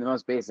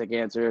most basic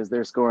answer is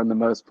they're scoring the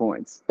most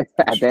points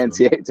at the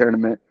NCAA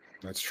tournament.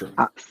 That's true.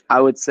 I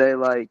would say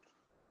like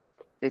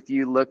if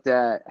you looked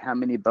at how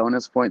many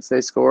bonus points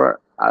they score,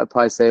 I would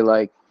probably say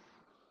like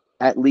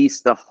at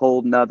least a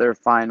whole nother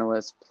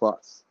finalist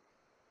plus.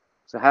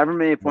 So however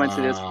many points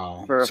it is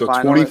for a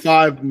finalist.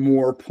 25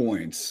 more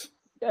points.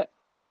 Yeah.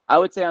 I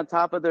would say on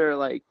top of their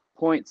like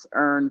points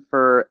earned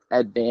for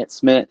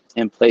advancement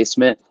and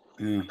placement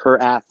per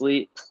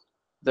athlete,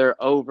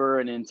 they're over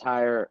an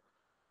entire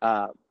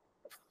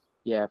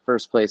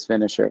first place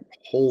finisher.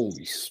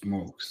 Holy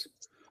smokes.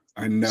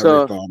 I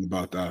never thought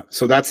about that.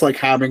 So that's like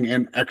having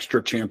an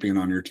extra champion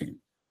on your team.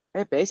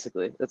 Yeah,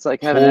 basically. That's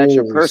like having an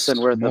extra person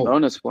worth of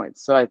bonus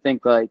points. So I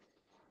think like,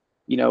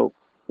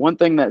 one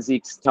thing that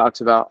Zeke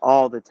talks about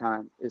all the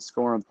time is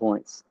scoring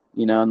points,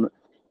 and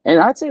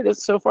I'd say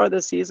this so far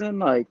this season,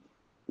 like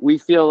we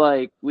feel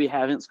like we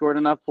haven't scored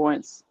enough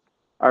points.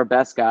 Our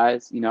best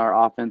guys,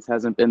 our offense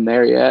hasn't been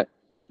there yet,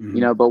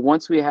 but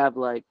once we have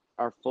like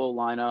our full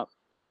lineup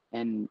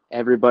and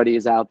everybody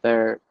is out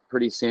there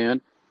pretty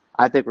soon,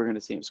 I think we're going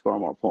to see him score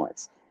more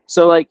points.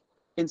 So like,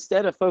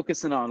 instead of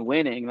focusing on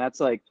winning, that's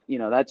like,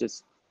 that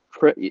just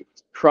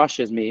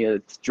crushes me.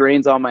 It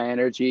drains all my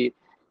energy.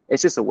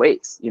 It's just a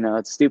waste.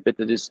 It's stupid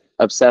to just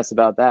obsess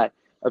about that.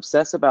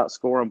 Obsess about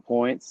scoring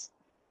points,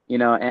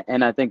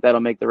 and I think that'll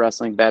make the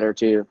wrestling better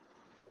too.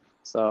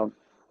 So.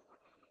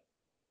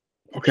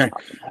 Okay.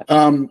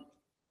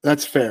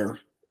 That's fair.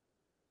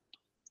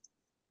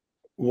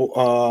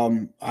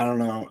 Well, I don't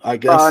know. I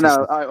guess. Oh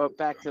no!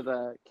 Back to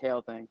the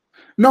Kale thing.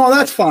 No,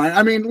 that's fine.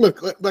 I mean,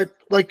 look,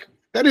 like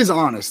that is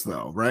honest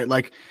though, right?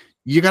 Like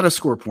you got to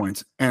score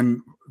points,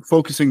 and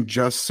focusing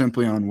just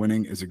simply on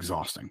winning is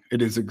exhausting.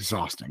 It is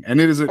exhausting, and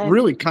it is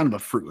really kind of a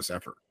fruitless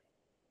effort.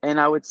 And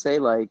I would say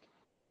like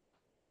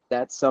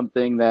that's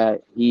something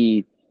that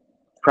he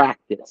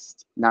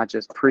practiced, not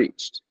just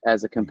preached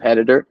as a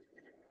competitor.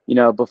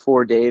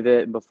 Before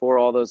David and before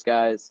all those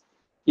guys,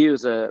 he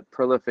was a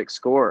prolific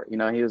scorer.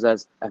 He was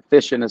as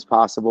efficient as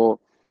possible,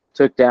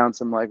 took down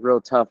some like real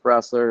tough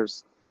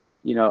wrestlers,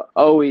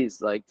 always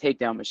like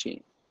takedown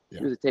machine. Yeah.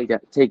 He was a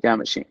takedown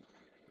machine.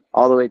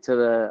 all the way to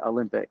the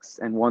Olympics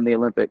and won the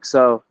Olympics.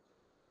 So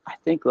I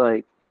think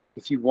like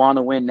if you want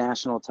to win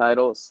national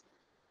titles,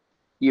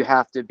 you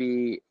have to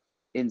be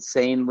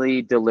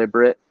insanely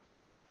deliberate.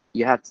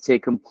 You have to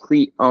take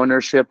complete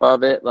ownership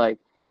of it. Like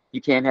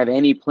you can't have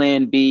any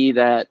plan B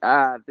that,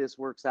 if this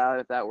works out,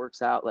 if that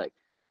works out. Like,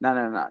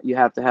 no. You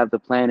have to have the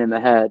plan in the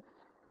head,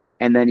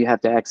 and then you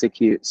have to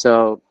execute.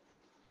 So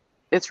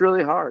it's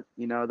really hard.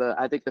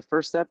 I think the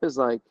first step is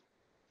like,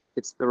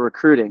 it's the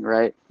recruiting,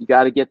 right? You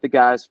got to get the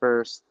guys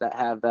first that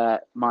have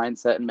that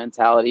mindset and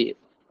mentality,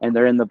 and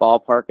they're in the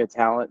ballpark of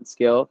talent and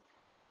skill.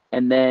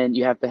 And then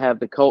you have to have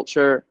the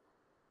culture.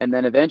 And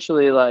then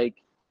eventually, like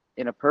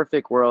in a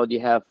perfect world, you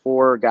have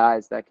 4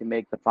 guys that can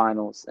make the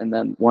finals, and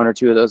then 1 or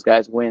 2 of those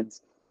guys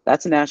wins.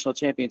 That's a national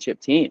championship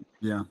team.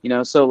 Yeah.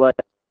 So like,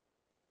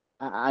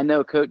 I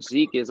know Coach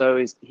Zeke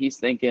he's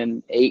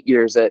thinking 8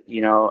 years at,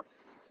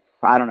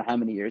 I don't know how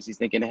many years he's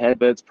thinking ahead,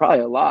 but it's probably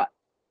a lot.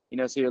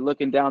 So you're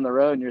looking down the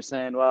road and you're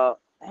saying, well,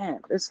 man,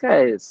 he's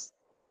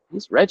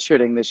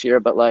redshirting this year,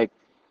 but like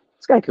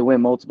this guy could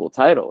win multiple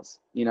titles.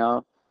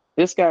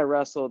 This guy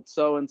wrestled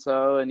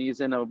so-and-so and he's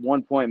in a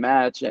 1-point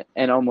match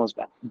and almost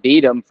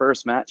beat him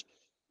first match.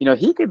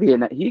 He could be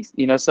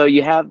so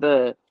you have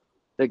the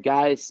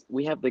guys,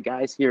 we have the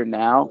guys here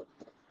now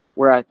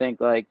where I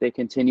think like they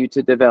continue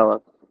to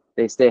develop.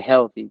 They stay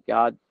healthy,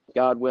 God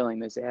willing,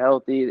 they stay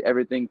healthy.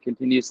 Everything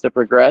continues to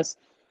progress.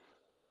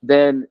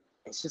 Then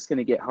it's just going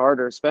to get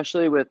harder,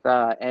 especially with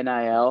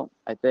NIL.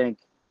 I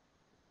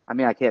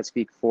can't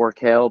speak for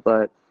Kale,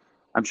 but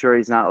I'm sure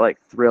he's not like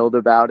thrilled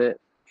about it.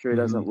 I'm sure he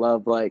doesn't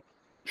love like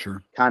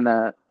kind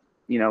of,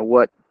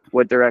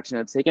 what direction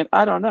it's taken.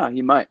 I don't know.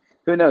 He might.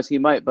 Who knows? He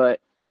might. But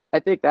I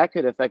think that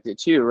could affect it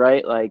too,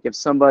 right? Like if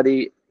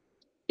somebody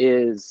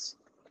is,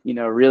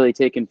 really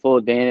taking full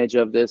advantage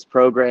of this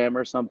program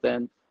or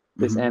something,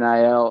 this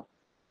NIL,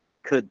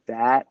 could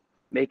that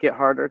make it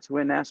harder to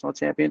win national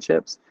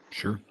championships?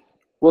 Sure.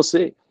 We'll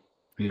see.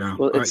 Yeah.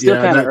 Well, it's still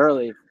kind of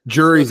early.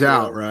 Jury's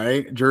out,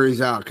 right?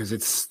 Jury's out because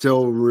it's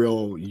still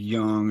real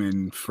young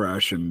and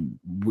fresh, and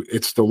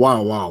it's the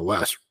wild, wild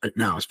west right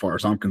now, as far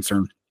as I'm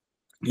concerned.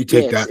 You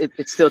take that.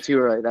 It's still too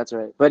early. That's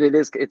right. But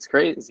it's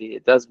crazy.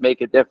 It does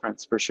make a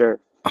difference for sure.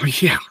 Oh,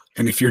 yeah.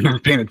 And if you're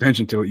not paying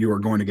attention to it, you are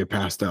going to get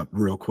passed up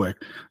real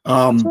quick.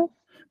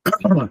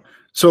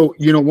 So,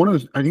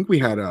 I think we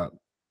had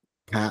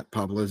Pat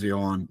Pavlizio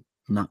on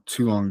not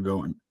too long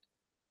ago,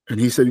 and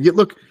he said,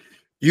 look,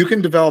 you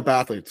can develop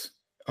athletes.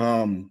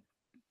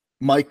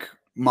 Mike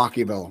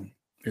Machiavello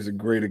is a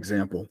great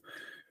example.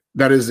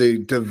 That is a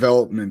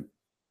development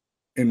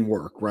in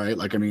work, right?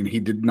 Like, he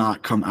did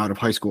not come out of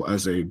high school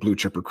as a blue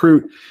chip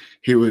recruit.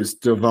 He was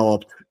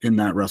developed in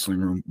that wrestling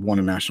room, won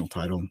a national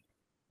title,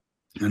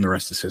 and the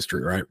rest is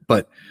history, right?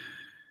 But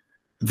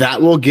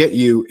that will get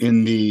you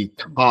in the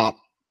top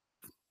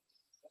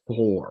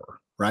 4,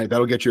 right?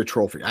 That'll get you a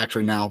trophy.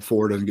 Actually, now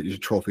 4 doesn't get you a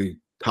trophy,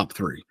 top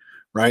 3,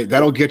 right?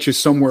 That'll get you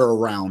somewhere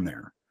around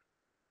there.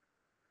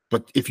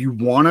 But if you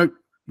want to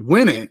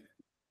win it,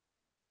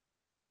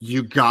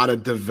 you got to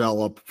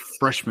develop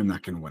freshmen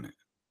that can win it.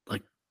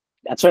 Like,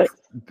 that's right.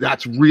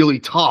 That's really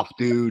tough,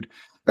 dude.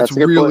 That's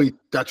really,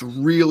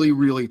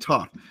 really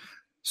tough.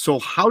 So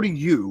how do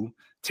you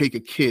take a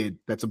kid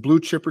that's a blue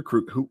chip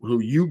recruit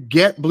who you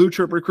get blue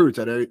chip recruits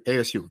at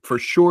ASU? For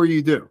sure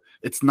you do.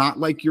 It's not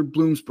like you're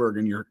Bloomsburg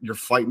and you're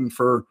fighting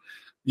for,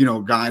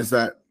 guys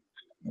that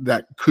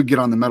could get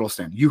on the medal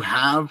stand. You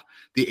have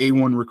the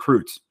A1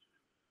 recruits.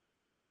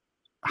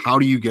 How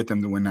do you get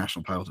them to win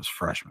national titles as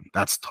freshmen?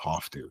 That's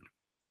tough, dude.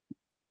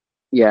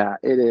 Yeah,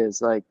 it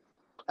is. Like,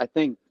 I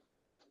think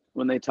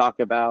when they talk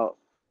about,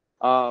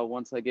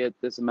 once I get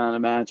this amount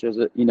of matches,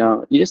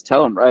 you just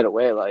tell them right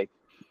away, like,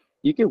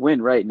 you can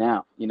win right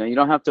now. You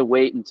don't have to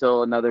wait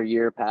until another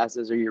year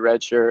passes or you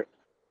redshirt.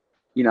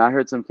 I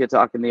heard some kid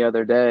talking the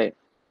other day,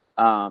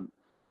 and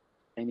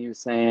he was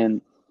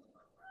saying,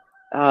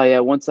 oh, yeah,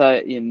 once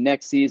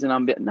next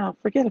season, no,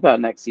 forget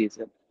about next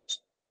season.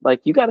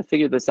 Like, you got to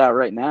figure this out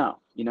right now,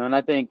 and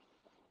I think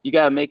you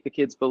got to make the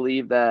kids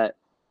believe that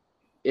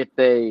if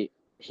they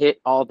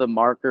hit all the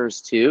markers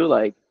too,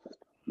 like,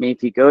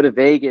 if you go to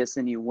Vegas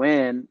and you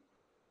win,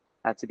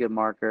 that's a good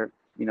marker.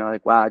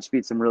 Like, wow, I just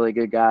beat some really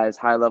good guys,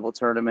 high level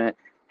tournament,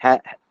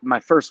 had my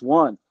first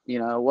one,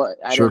 I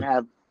didn't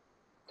have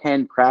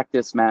 10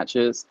 practice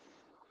matches,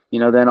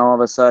 then all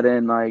of a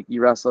sudden, like,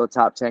 you wrestle a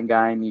top 10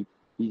 guy and you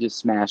just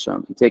smash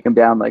them. You take them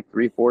down like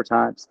 3-4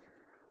 times.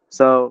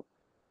 So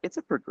it's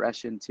a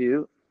progression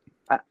too.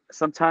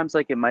 Sometimes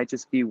like it might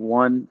just be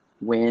one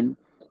win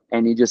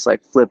and you just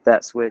like flip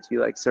that switch. You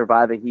like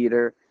survive a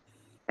heater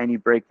and you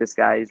break this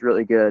guy. He's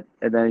really good.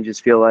 And then you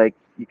just feel like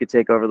you could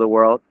take over the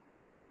world,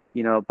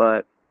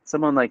 but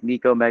someone like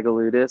Nico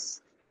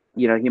Megaludis,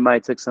 he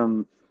might took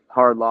some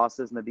hard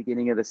losses in the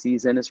beginning of the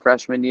season his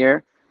freshman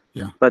year.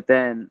 Yeah. But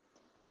then,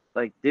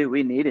 like, dude,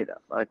 we needed him.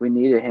 Like, we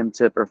needed him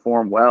to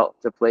perform well,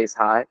 to place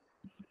high.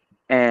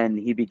 And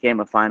he became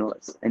a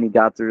finalist. And he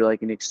got through,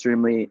 like, an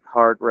extremely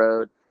hard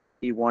road.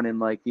 He won in,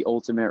 like, the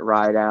ultimate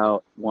ride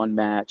out, one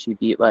match. He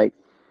beat, like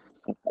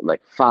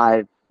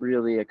 5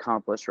 really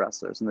accomplished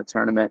wrestlers in the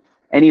tournament.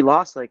 And he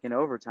lost like in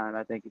overtime,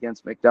 I think,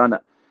 against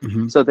McDonough.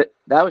 Mm-hmm. So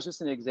that was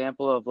just an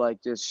example of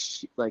like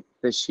just like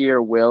the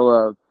sheer will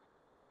of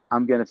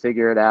I'm gonna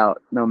figure it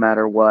out no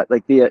matter what.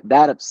 Like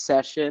that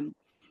obsession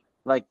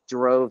like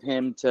drove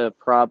him to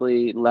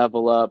probably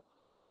level up,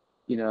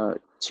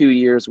 2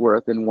 years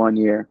worth in 1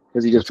 year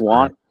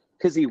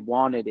because he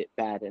wanted it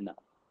bad enough.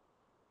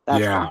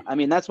 That's why. I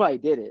mean, that's why he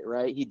did it,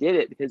 right? He did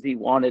it because he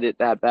wanted it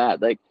that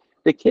bad. Like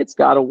the kids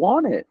gotta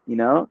want it,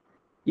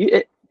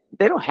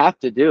 they don't have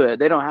to do it.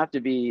 They don't have to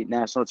be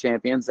national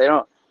champions. They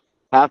don't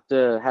have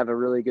to have a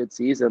really good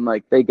season.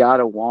 Like they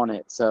gotta want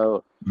it.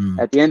 So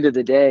at the end of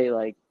the day,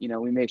 like,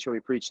 we make sure we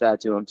preach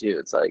that to them too.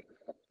 It's like,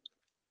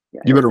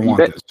 you better want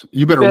this.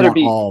 You better want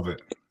all of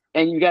it.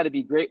 And you got to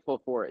be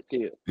grateful for it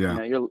too.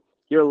 Yeah.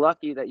 You're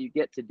lucky that you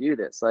get to do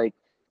this. Like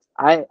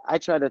I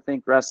try to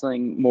think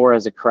wrestling more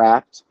as a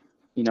craft,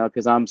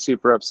 because I'm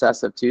super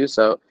obsessive too.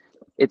 So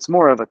it's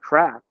more of a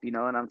craft, and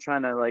I'm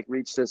trying to like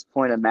reach this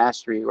point of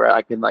mastery where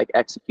I can like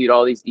execute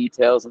all these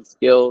details and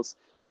skills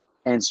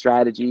and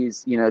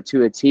strategies,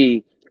 to a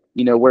T,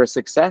 where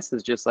success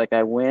is just like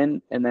I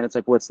win and then it's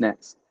like, what's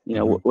next?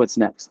 What's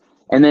next?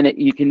 And then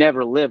you can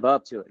never live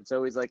up to it. It's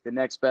always like the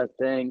next best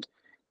thing,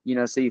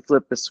 so you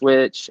flip the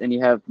switch and you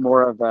have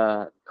more of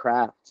a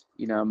craft,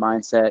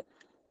 mindset.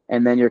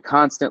 And then you're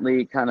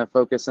constantly kind of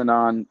focusing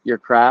on your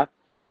craft.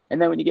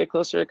 And then when you get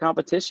closer to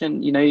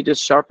competition, you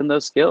just sharpen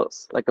those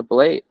skills like a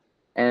blade.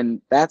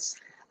 And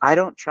I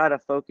don't try to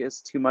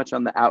focus too much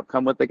on the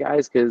outcome with the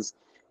guys because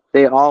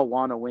they all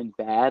want to win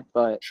bad,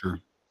 but sure,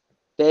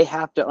 they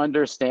have to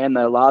understand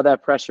that a lot of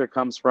that pressure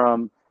comes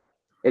from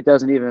it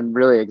doesn't even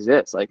really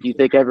exist. Like you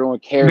think everyone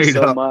cares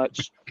so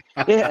much.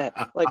 Yeah.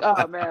 Like,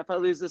 oh man, if I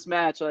lose this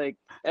match, like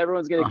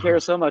everyone's going to care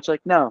so much.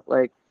 Like, no,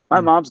 like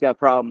my mom's got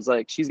problems.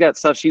 Like she's got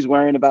stuff she's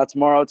worrying about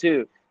tomorrow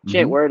too. She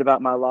ain't worried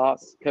about my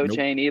loss. Coach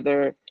ain't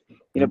either,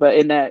 but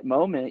in that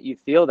moment you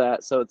feel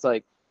that. So it's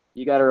like,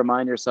 you got to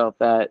remind yourself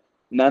that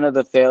none of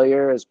the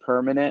failure is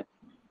permanent,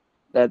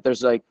 that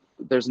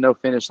there's no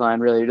finish line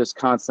really. You're just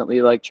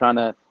constantly like trying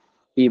to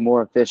be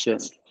more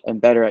efficient and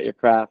better at your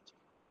craft.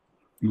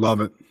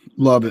 Love it.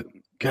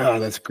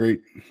 God, that's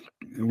great.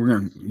 We're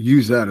going to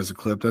use that as a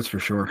clip. That's for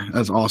sure.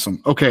 That's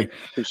awesome. Okay.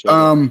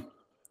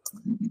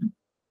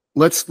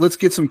 Let's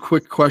get some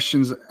quick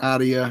questions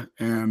out of you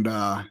and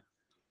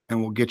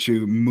we'll get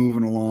you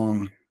moving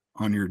along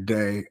on your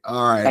day.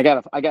 All right.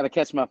 I gotta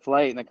catch my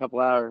flight in a couple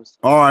hours.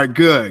 All right.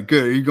 Good.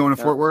 Are you going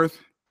to Fort Worth?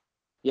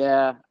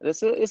 Yeah.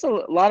 It's a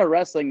lot of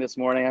wrestling this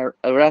morning.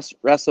 I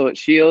wrestle at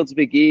Shields,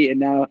 Big E, and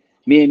now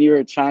me and you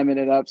are chiming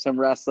it up, some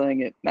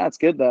wrestling. That's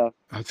good though.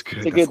 That's good.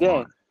 It's a good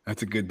day.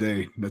 That's a good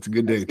day. That's a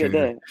good day. Good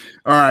day.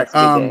 All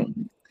right.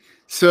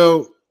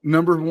 So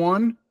number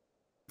one,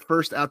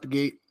 first out the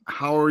gate,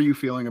 how are you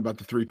feeling about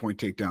the 3-point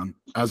takedown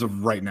as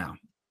of right now?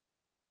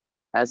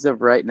 As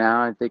of right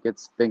now, I think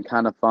it's been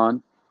kind of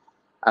fun.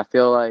 I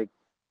feel like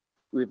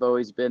we've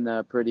always been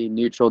a pretty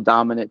neutral,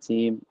 dominant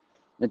team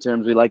in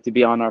terms we like to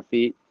be on our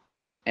feet.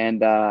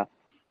 And,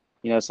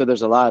 so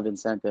there's a lot of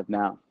incentive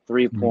now.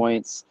 3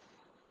 points.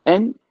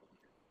 And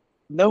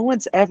no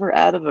one's ever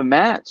out of a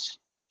match.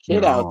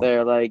 Out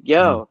there, like,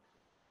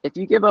 if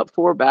you give up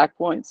 4 back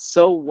points,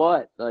 so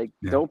what? Like,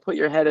 don't put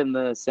your head in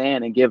the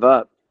sand and give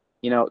up,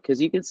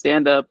 because you can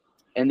stand up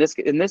and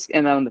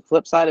and on the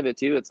flip side of it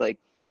too, it's like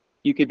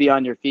you could be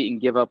on your feet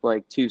and give up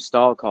like 2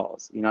 stall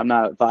calls. I'm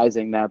not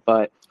advising that,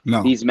 but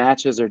these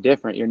matches are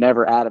different. You're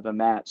never out of a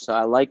match. So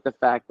I like the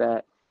fact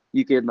that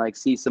you could like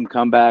see some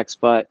comebacks,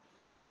 but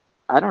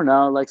I don't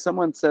know, like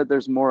someone said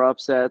there's more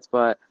upsets,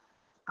 but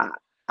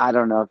I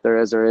don't know if there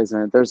is or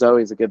isn't. There's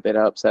always a good bit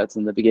of upsets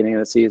in the beginning of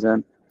the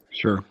season.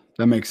 Sure.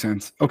 That makes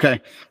sense. Okay.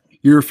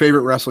 Your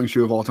favorite wrestling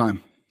shoe of all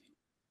time?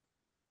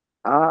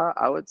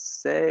 I would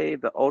say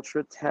the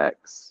Ultra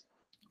Tex,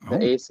 the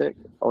ASIC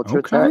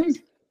Ultra Tex.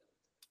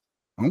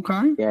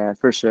 Okay. Yeah,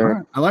 for sure.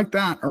 Right. I like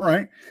that. All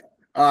right.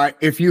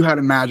 If you had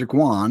a magic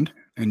wand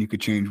and you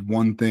could change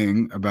one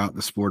thing about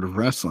the sport of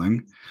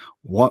wrestling,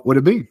 what would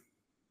it be?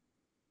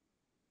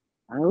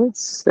 I would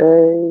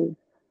say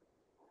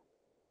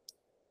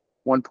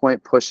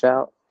 1-point push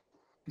out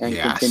and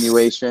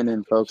continuation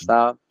in folk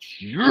style.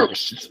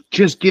 Yes.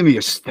 Just give me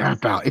a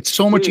step out. It's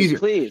so much easier.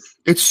 Please.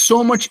 It's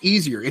so much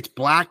easier. It's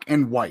black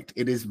and white.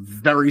 It is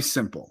very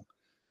simple.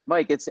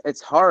 Mike,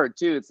 it's hard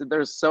too.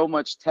 There's so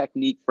much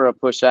technique for a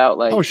push out.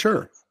 Like, oh,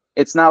 sure.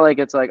 It's not like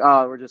it's like,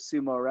 oh, we're just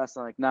sumo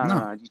wrestling. Like,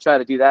 no. You try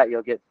to do that,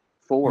 you'll get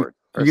forward.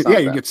 You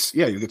get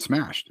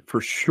smashed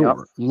for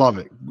sure.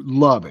 Yep.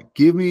 Love it.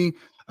 Give me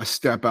a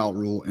step out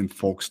rule in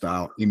folk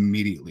style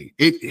immediately.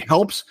 It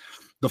helps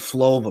the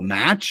flow of a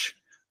match,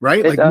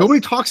 right? Like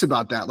nobody talks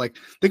about that. Like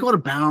they go out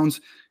of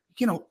bounds.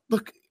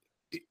 Look,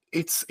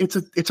 it's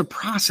a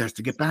process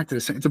to get back to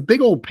the same. It's a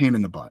big old pain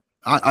in the butt.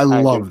 I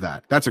love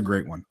that. That's a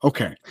great one.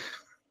 Okay,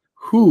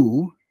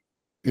 who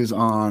is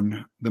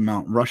on the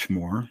Mount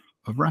Rushmore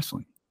of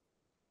wrestling?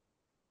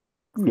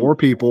 4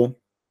 people.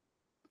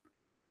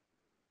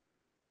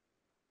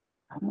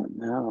 I don't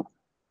know.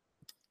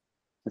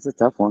 That's a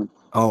tough one.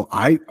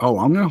 I'm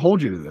going to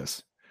hold you to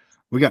this.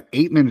 We got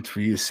 8 minutes for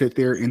you to sit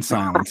there in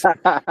silence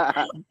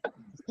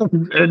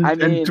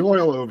and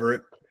toil over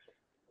it.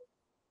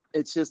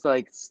 It's just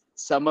like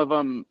some of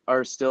them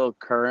are still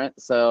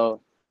current,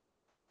 so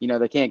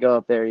they can't go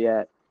up there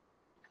yet.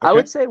 Okay. I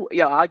would say,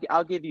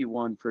 I'll give you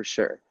one for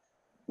sure.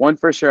 One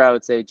for sure, I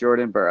would say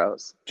Jordan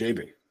Burroughs.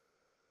 JB.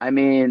 I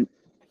mean,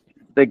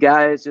 the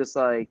guy is just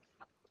like,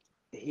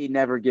 he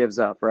never gives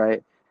up,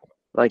 right?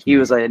 Like he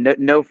was like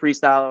no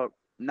freestyle,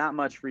 not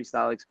much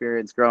freestyle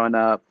experience growing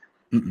up.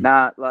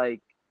 Not like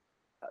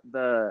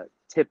the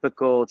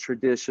typical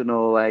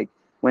traditional, like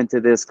went to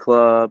this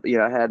club,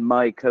 I had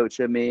Mike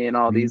coaching me and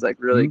all these like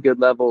really good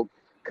level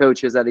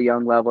coaches at a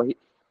young level.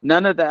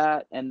 None of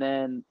that. And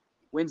then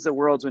wins the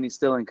worlds when he's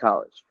still in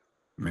college.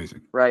 Amazing.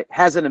 Right.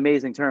 Has an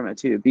amazing tournament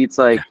too. Beats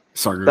like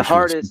the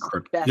hardest,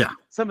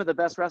 some of the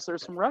best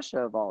wrestlers from Russia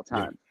of all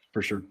time. Yeah,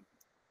 for sure.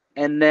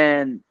 And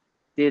then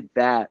did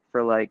that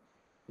for like,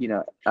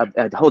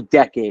 a whole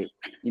decade,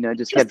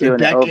 just kept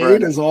doing it over.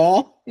 Is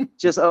all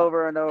just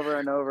over and over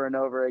and over and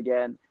over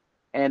again.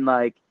 And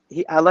like,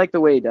 I like the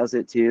way he does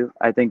it too.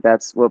 I think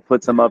that's what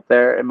puts him up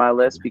there in my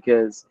list,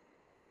 because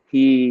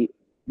he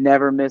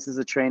never misses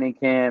a training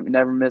camp,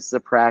 never misses a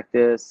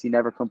practice. He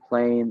never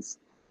complains.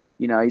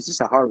 He's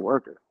just a hard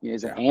worker.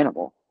 He's an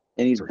animal,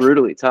 and he's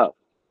brutally tough.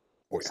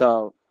 Oh, yeah.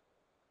 So,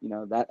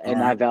 that,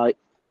 and I value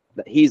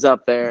that he's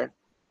up there.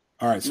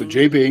 All right. So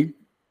JB.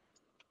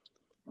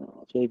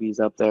 Oh,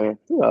 JB's up there.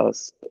 Who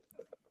else?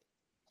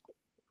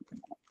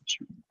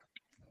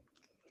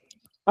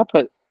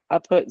 I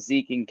put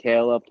Zeke and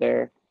Kale up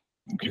there.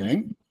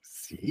 Okay.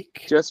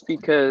 Zeke. Just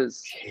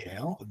because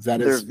Kale.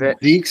 That is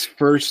Zeke's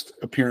first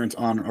appearance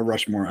on a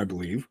Rushmore, I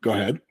believe. Go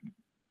ahead.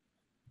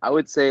 I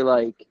would say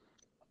like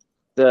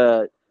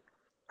the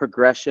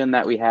progression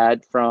that we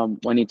had from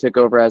when he took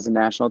over as a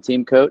national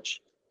team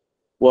coach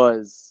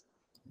was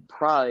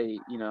probably,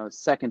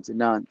 second to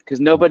none, because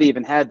nobody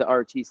even had the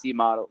RTC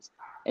models,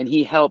 and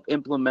he helped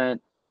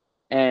implement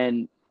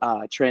and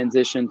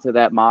transition to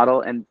that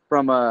model. And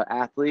from an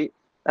athlete,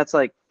 that's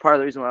like part of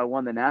the reason why I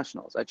won the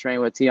nationals. I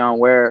trained with Tion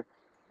Ware,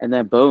 and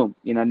then boom,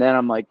 and then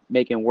I'm like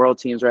making world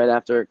teams right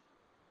after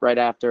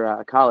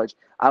college.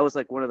 I was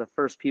like one of the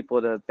first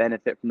people to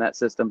benefit from that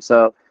system.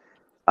 So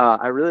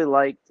I really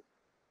liked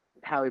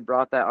how he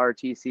brought that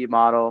RTC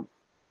model.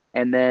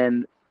 And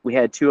then we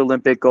had 2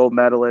 Olympic gold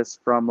medalists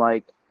from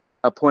like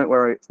a point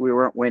where we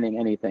weren't winning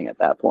anything at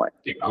that point.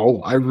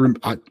 Oh,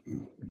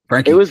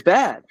 Frankie. It was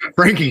bad.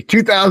 Frankie,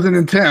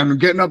 2010,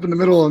 getting up in the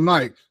middle of the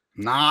night.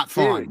 Not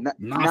fun. Dude,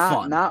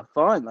 not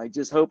fun. Like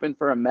just hoping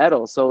for a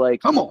medal. So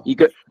like, come on.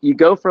 You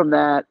go from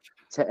that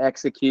to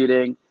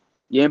executing,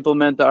 you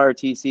implement the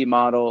RTC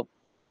model,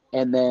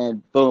 and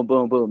then boom,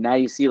 boom, boom. Now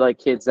you see like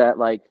kids that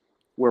like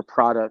were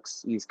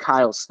products, these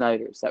Kyle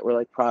Snyders that were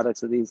like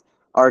products of these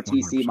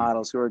RTC 100%.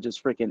 Models who are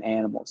just freaking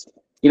animals.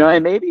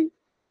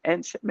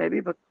 And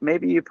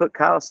maybe you put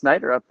Kyle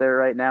Snyder up there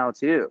right now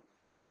too.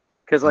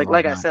 Because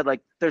like I said,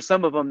 like there's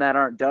some of them that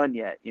aren't done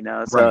yet,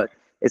 So right.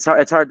 It's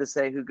hard to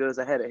say who goes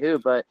ahead of who,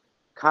 but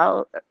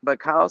Kyle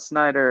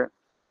Snyder,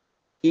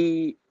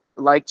 he,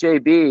 like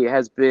JB,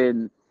 has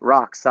been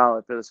rock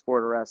solid for the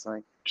sport of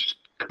wrestling. Just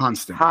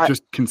constant,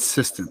 just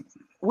consistent.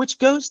 Which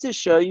goes to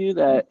show you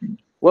that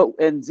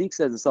and Zeke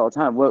says this all the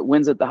time, what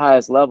wins at the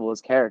highest level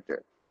is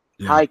character.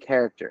 Yeah. High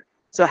character.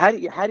 So how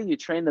do you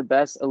train the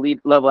best elite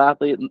level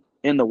athlete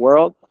in the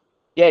world?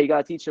 Yeah, you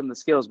gotta teach him the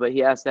skills, but he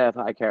has to have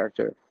high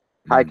character.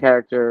 High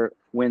character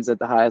wins at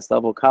the highest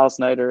level. Kyle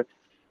Snyder,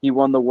 he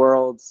won the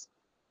worlds.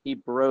 He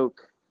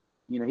broke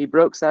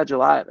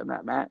Sajalayev in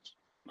that match,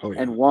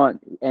 and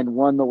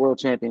won the world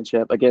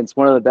championship against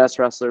one of the best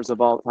wrestlers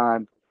of all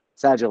time,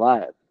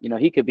 Sajalayev.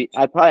 He could be.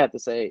 I'd probably have to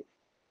say,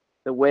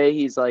 the way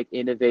he's like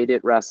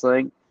innovated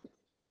wrestling,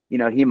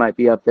 he might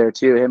be up there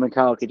too. Him and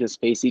Kyle could just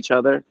face each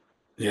other.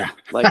 Yeah,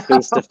 like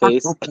face to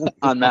face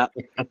on that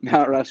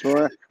Mount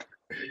Rushmore.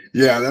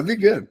 Yeah, that'd be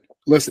good.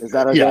 Listen, is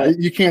that okay? Yeah,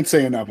 you can't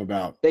say enough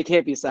about. They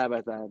can't be side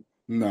by side.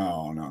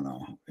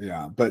 No.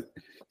 Yeah, but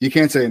you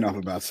can't say enough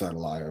about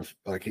Sadalayev.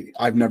 Like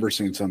I've never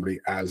seen somebody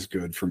as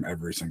good from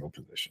every single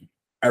position,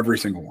 every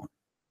single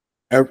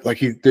one. Like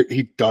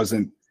he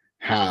doesn't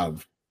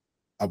have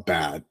a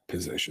bad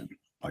position.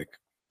 Like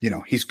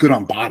he's good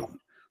on bottom.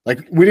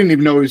 Like we didn't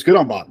even know he was good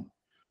on bottom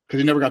because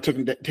he never got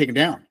taken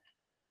down.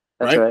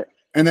 That's right.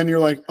 And then you're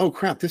like, oh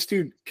crap, this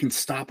dude can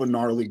stop a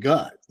gnarly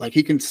gut. Like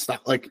he can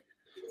stop. Like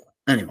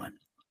anyway,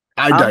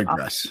 I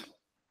digress.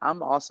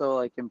 I'm also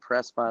like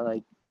impressed by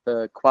like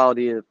the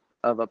quality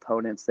of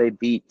opponents they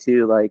beat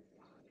too. Like,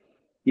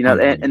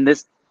 and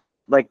this,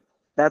 like,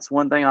 that's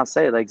one thing I'll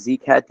say. Like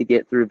Zeke had to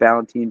get through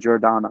Valentin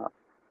Jordanov,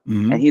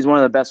 and he's one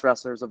of the best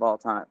wrestlers of all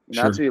time.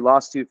 That's who he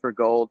lost to for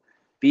gold.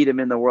 Beat him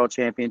in the world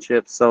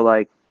championship. So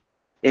like,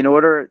 in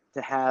order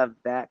to have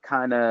that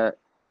kind of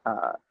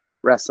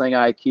wrestling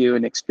IQ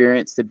and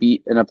experience to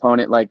beat an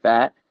opponent like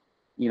that,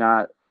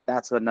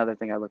 that's another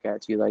thing I look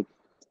at too. Like,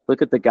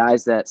 look at the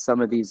guys that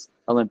some of these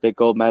Olympic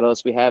gold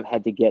medalists we have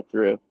had to get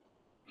through.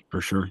 For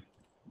sure.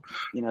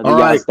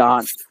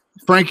 Yazdan.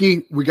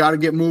 Frankie, we got to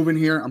get moving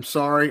here. I'm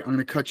sorry. I'm going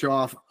to cut you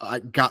off.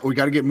 We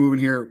got to get moving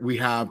here. We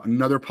have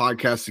another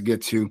podcast to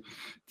get to.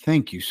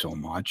 Thank you so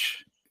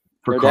much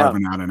for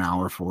carving out an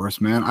hour for us,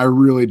 man. I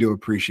really do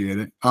appreciate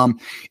it.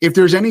 If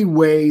there's any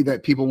way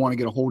that people want to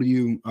get a hold of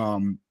you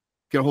on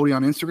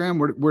Instagram,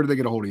 where do they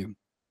get a hold of you?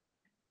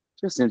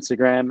 Just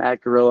Instagram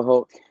at Gorilla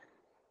Hulk.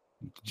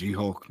 G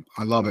Hulk.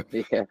 I love it.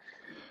 Yeah.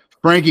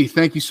 Frankie,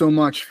 thank you so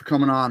much for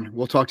coming on.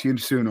 We'll talk to you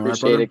soon. All right,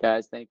 brother? Appreciate it,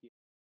 guys. Thank you.